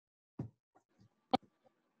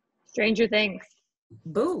 Stranger Things.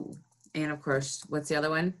 Boo. And of course, what's the other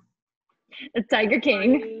one? The Tiger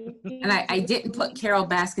King. And I didn't put Carol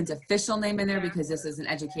Baskin's official name in there because this is an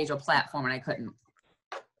educational platform and I couldn't.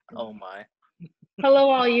 Oh my.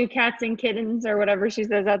 Hello, all you cats and kittens, or whatever she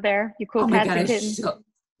says out there. You cool cats and kittens.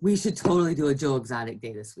 We should totally do a Joe Exotic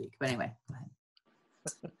day this week. But anyway, go ahead.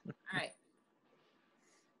 All right.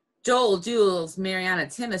 Joel, Jules, Mariana,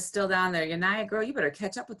 Tim is still down there. Yanaya, girl, you better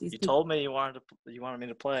catch up with these people. Told me you wanted me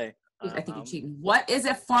to play. I think you're cheating. What is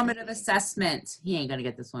a formative assessment? He ain't gonna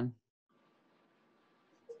get this one.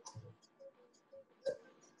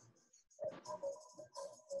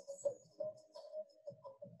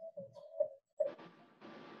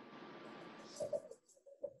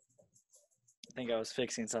 I think I was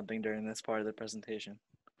fixing something during this part of the presentation.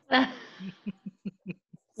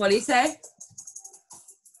 What do you say?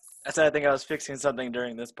 I said I think I was fixing something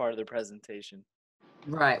during this part of the presentation.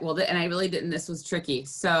 Right. Well, and I really didn't. This was tricky.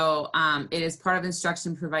 So it is part of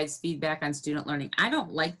instruction, provides feedback on student learning. I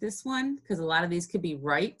don't like this one because a lot of these could be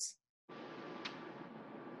right.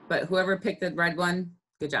 But whoever picked the red one,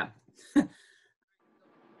 good job.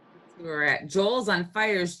 We're at Joel's on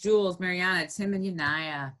fires, Jules, Mariana, Tim, and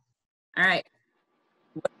Unaya. All right.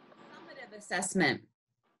 Summative assessment.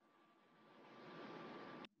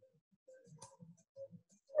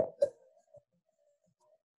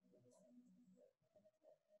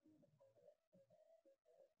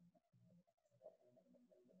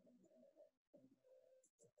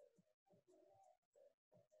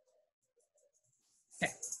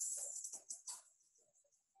 Okay.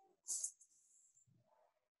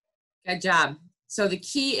 Good job. So the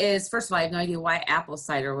key is, first of all, I have no idea why apple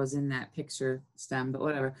cider was in that picture stem, but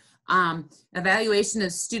whatever. Evaluation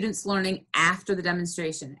of students' learning after the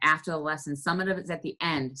demonstration, after the lesson. Summative is at the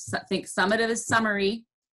end. So think summative is summary,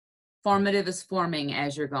 formative is forming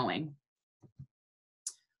as you're going.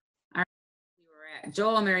 All right, we're at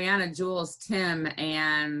Joel, Mariana, Jules, Tim,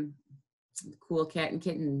 and the cool cat and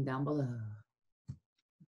kitten down below.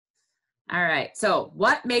 All right, so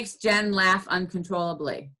what makes Jen laugh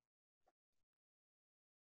uncontrollably?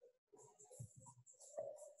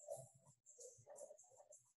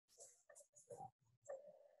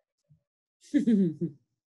 Good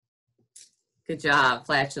job,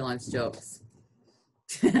 flatulence jokes.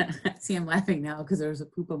 See, I'm laughing now because there's a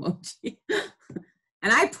poop emoji.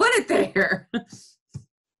 And I put it there.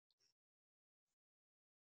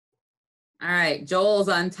 All right, Joel's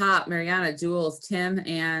on top, Mariana, Jules, Tim,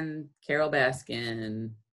 and Carol Baskin.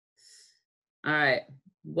 All right,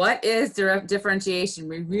 what is differentiation?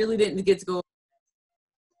 We really didn't get to go.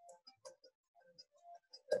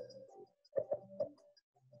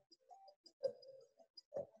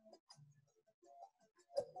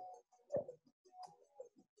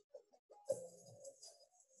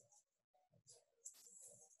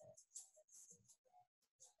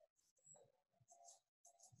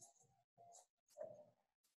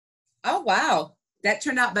 Oh, wow. That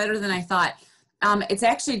turned out better than I thought. It's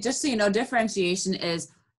actually, just so you know, differentiation is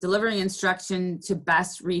delivering instruction to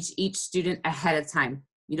best reach each student ahead of time.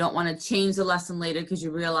 You don't want to change the lesson later because you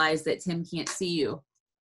realize that Tim can't see you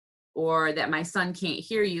or that my son can't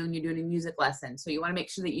hear you and you're doing a music lesson. So you want to make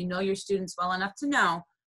sure that you know your students well enough to know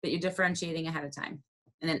that you're differentiating ahead of time.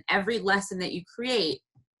 And then every lesson that you create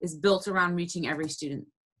is built around reaching every student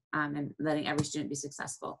and letting every student be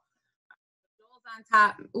successful. On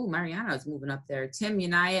top. Ooh, Mariana's moving up there. Tim,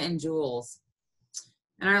 Unaya, and Jules.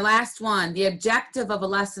 And our last one, the objective of a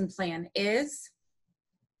lesson plan is?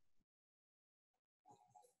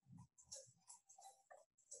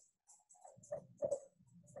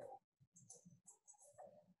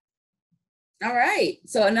 All right,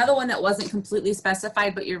 so another one that wasn't completely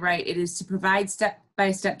specified, but you're right. It is to provide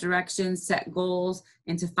step-by-step directions, set goals,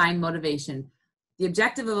 and to find motivation. The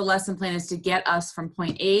objective of a lesson plan is to get us from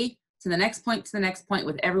point A to the next point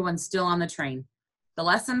with everyone still on the train. The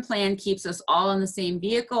lesson plan keeps us all in the same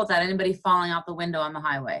vehicle without anybody falling out the window on the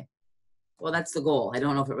highway. Well, that's the goal. I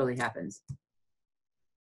don't know if it really happens.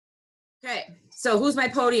 Okay, so who's my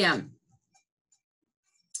podium?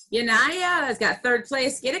 Yanaya has got third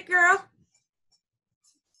place. Get it, girl?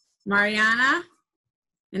 Mariana,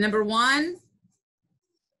 and number 1.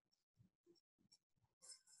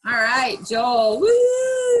 All right, Joel. Woo!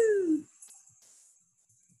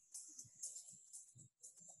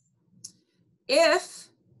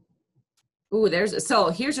 So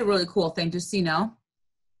here's a really cool thing, just so you know,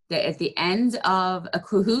 that at the end of a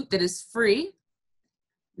Kahoot that is free,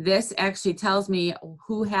 this actually tells me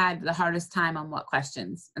who had the hardest time on what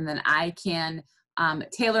questions. And then I can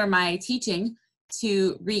tailor my teaching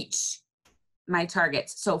to reach my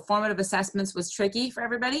targets. So formative assessments was tricky for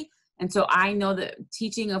everybody. And so I know that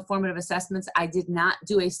teaching of formative assessments, I did not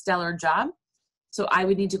do a stellar job. So I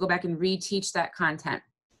would need to go back and reteach that content.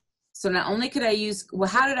 So not only could I use, well,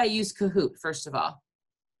 how did I use Kahoot, first of all?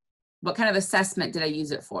 What kind of assessment did I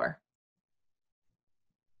use it for?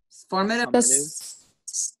 Formative?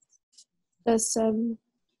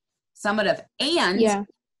 Summative. And yeah,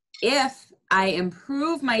 if I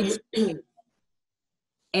improve my teaching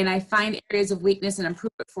and I find areas of weakness and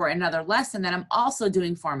improve it for another lesson, then I'm also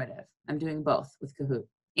doing formative. I'm doing both with Kahoot.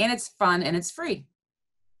 And it's fun and it's free.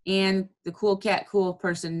 And the cool cat, cool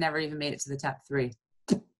person never even made it to the top 3.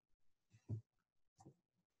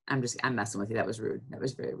 I'm messing with you. That was rude. That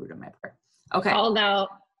was very rude on my part. Okay. Called out.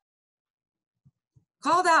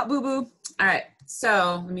 Called out, boo-boo. All right.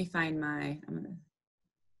 So let me find all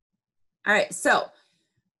right. So,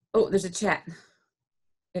 oh, there's a chat.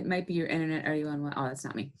 It might be your internet. Are you on what? Oh, that's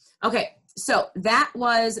not me. Okay. So that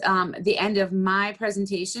was the end of my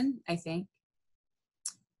presentation, I think.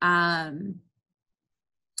 I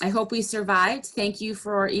hope we survived. Thank you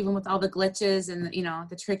for, even with all the glitches and, you know,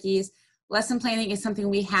 the trickies. Lesson planning is something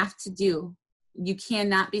we have to do. You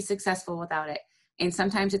cannot be successful without it. and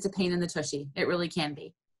sometimes it's a pain in the tushy. It really can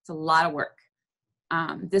be. It's a lot of work.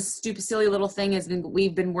 This stupid, silly little thing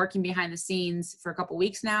we've been working behind the scenes for a couple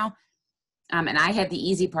weeks now, and I had the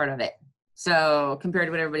easy part of it. So compared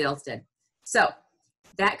to what everybody else did. So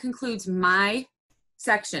that concludes my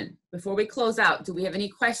section. Before we close out, do we have any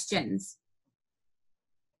questions?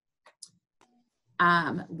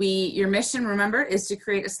 Your mission, remember, is to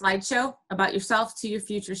create a slideshow about yourself to your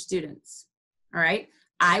future students. All right.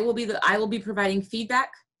 I will be providing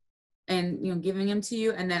feedback and giving them to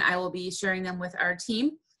you, and then I will be sharing them with our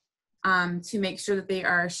team to make sure that they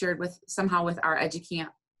are shared somehow with our EDUCamp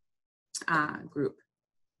group.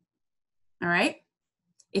 All right.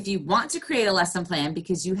 If you want to create a lesson plan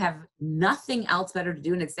because you have nothing else better to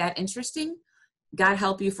do and it's that interesting, God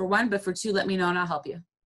help you for one, but for two, let me know and I'll help you.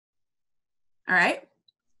 All right.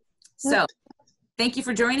 So thank you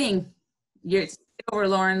for joining. You're over,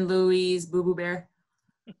 Lauren, Louise, Boo Boo Bear.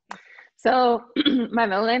 So my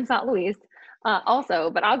middle name's not Louise also,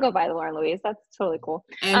 but I'll go by Lauren Louise. That's totally cool.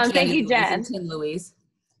 And thank you, Jen. And Tim Louise.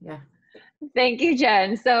 Yeah. Thank you,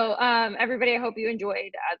 Jen. So everybody, I hope you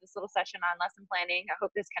enjoyed this little session on lesson planning. I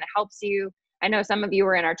hope this kind of helps you. I know some of you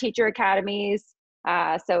are in our teacher academies.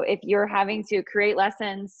 So if you're having to create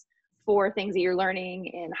lessons for things that you're learning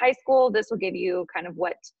in high school, this will give you kind of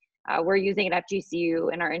what we're using at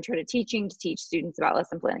FGCU in our intro to teaching to teach students about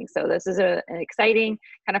lesson planning. So this is an exciting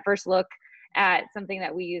kind of first look at something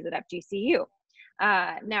that we use at FGCU.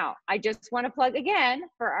 Now, I just want to plug again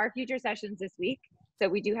for our future sessions this week. So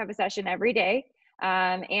we do have a session every day.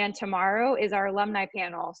 And tomorrow is our alumni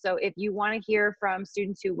panel. So if you want to hear from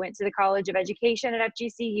students who went to the College of Education at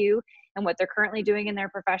FGCU and what they're currently doing in their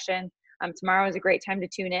profession, tomorrow is a great time to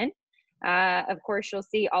tune in. Of course, you'll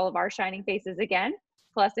see all of our shining faces again,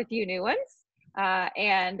 plus a few new ones.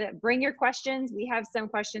 And bring your questions. We have some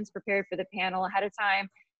questions prepared for the panel ahead of time.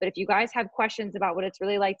 But if you guys have questions about what it's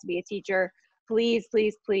really like to be a teacher, please,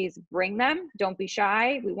 please, please bring them. Don't be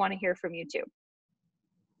shy. We want to hear from you too.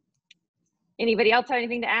 Anybody else have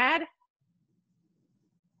anything to add?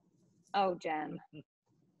 Oh, Jen.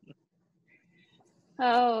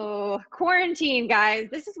 Oh, quarantine, guys.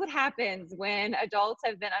 This is what happens when adults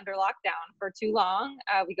have been under lockdown for too long.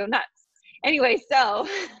 We go nuts. Anyway, so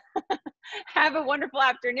have a wonderful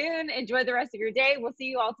afternoon. Enjoy the rest of your day. We'll see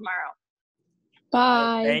you all tomorrow.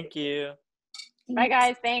 Bye. Thank you. Bye,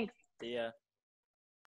 guys. Thanks. See ya.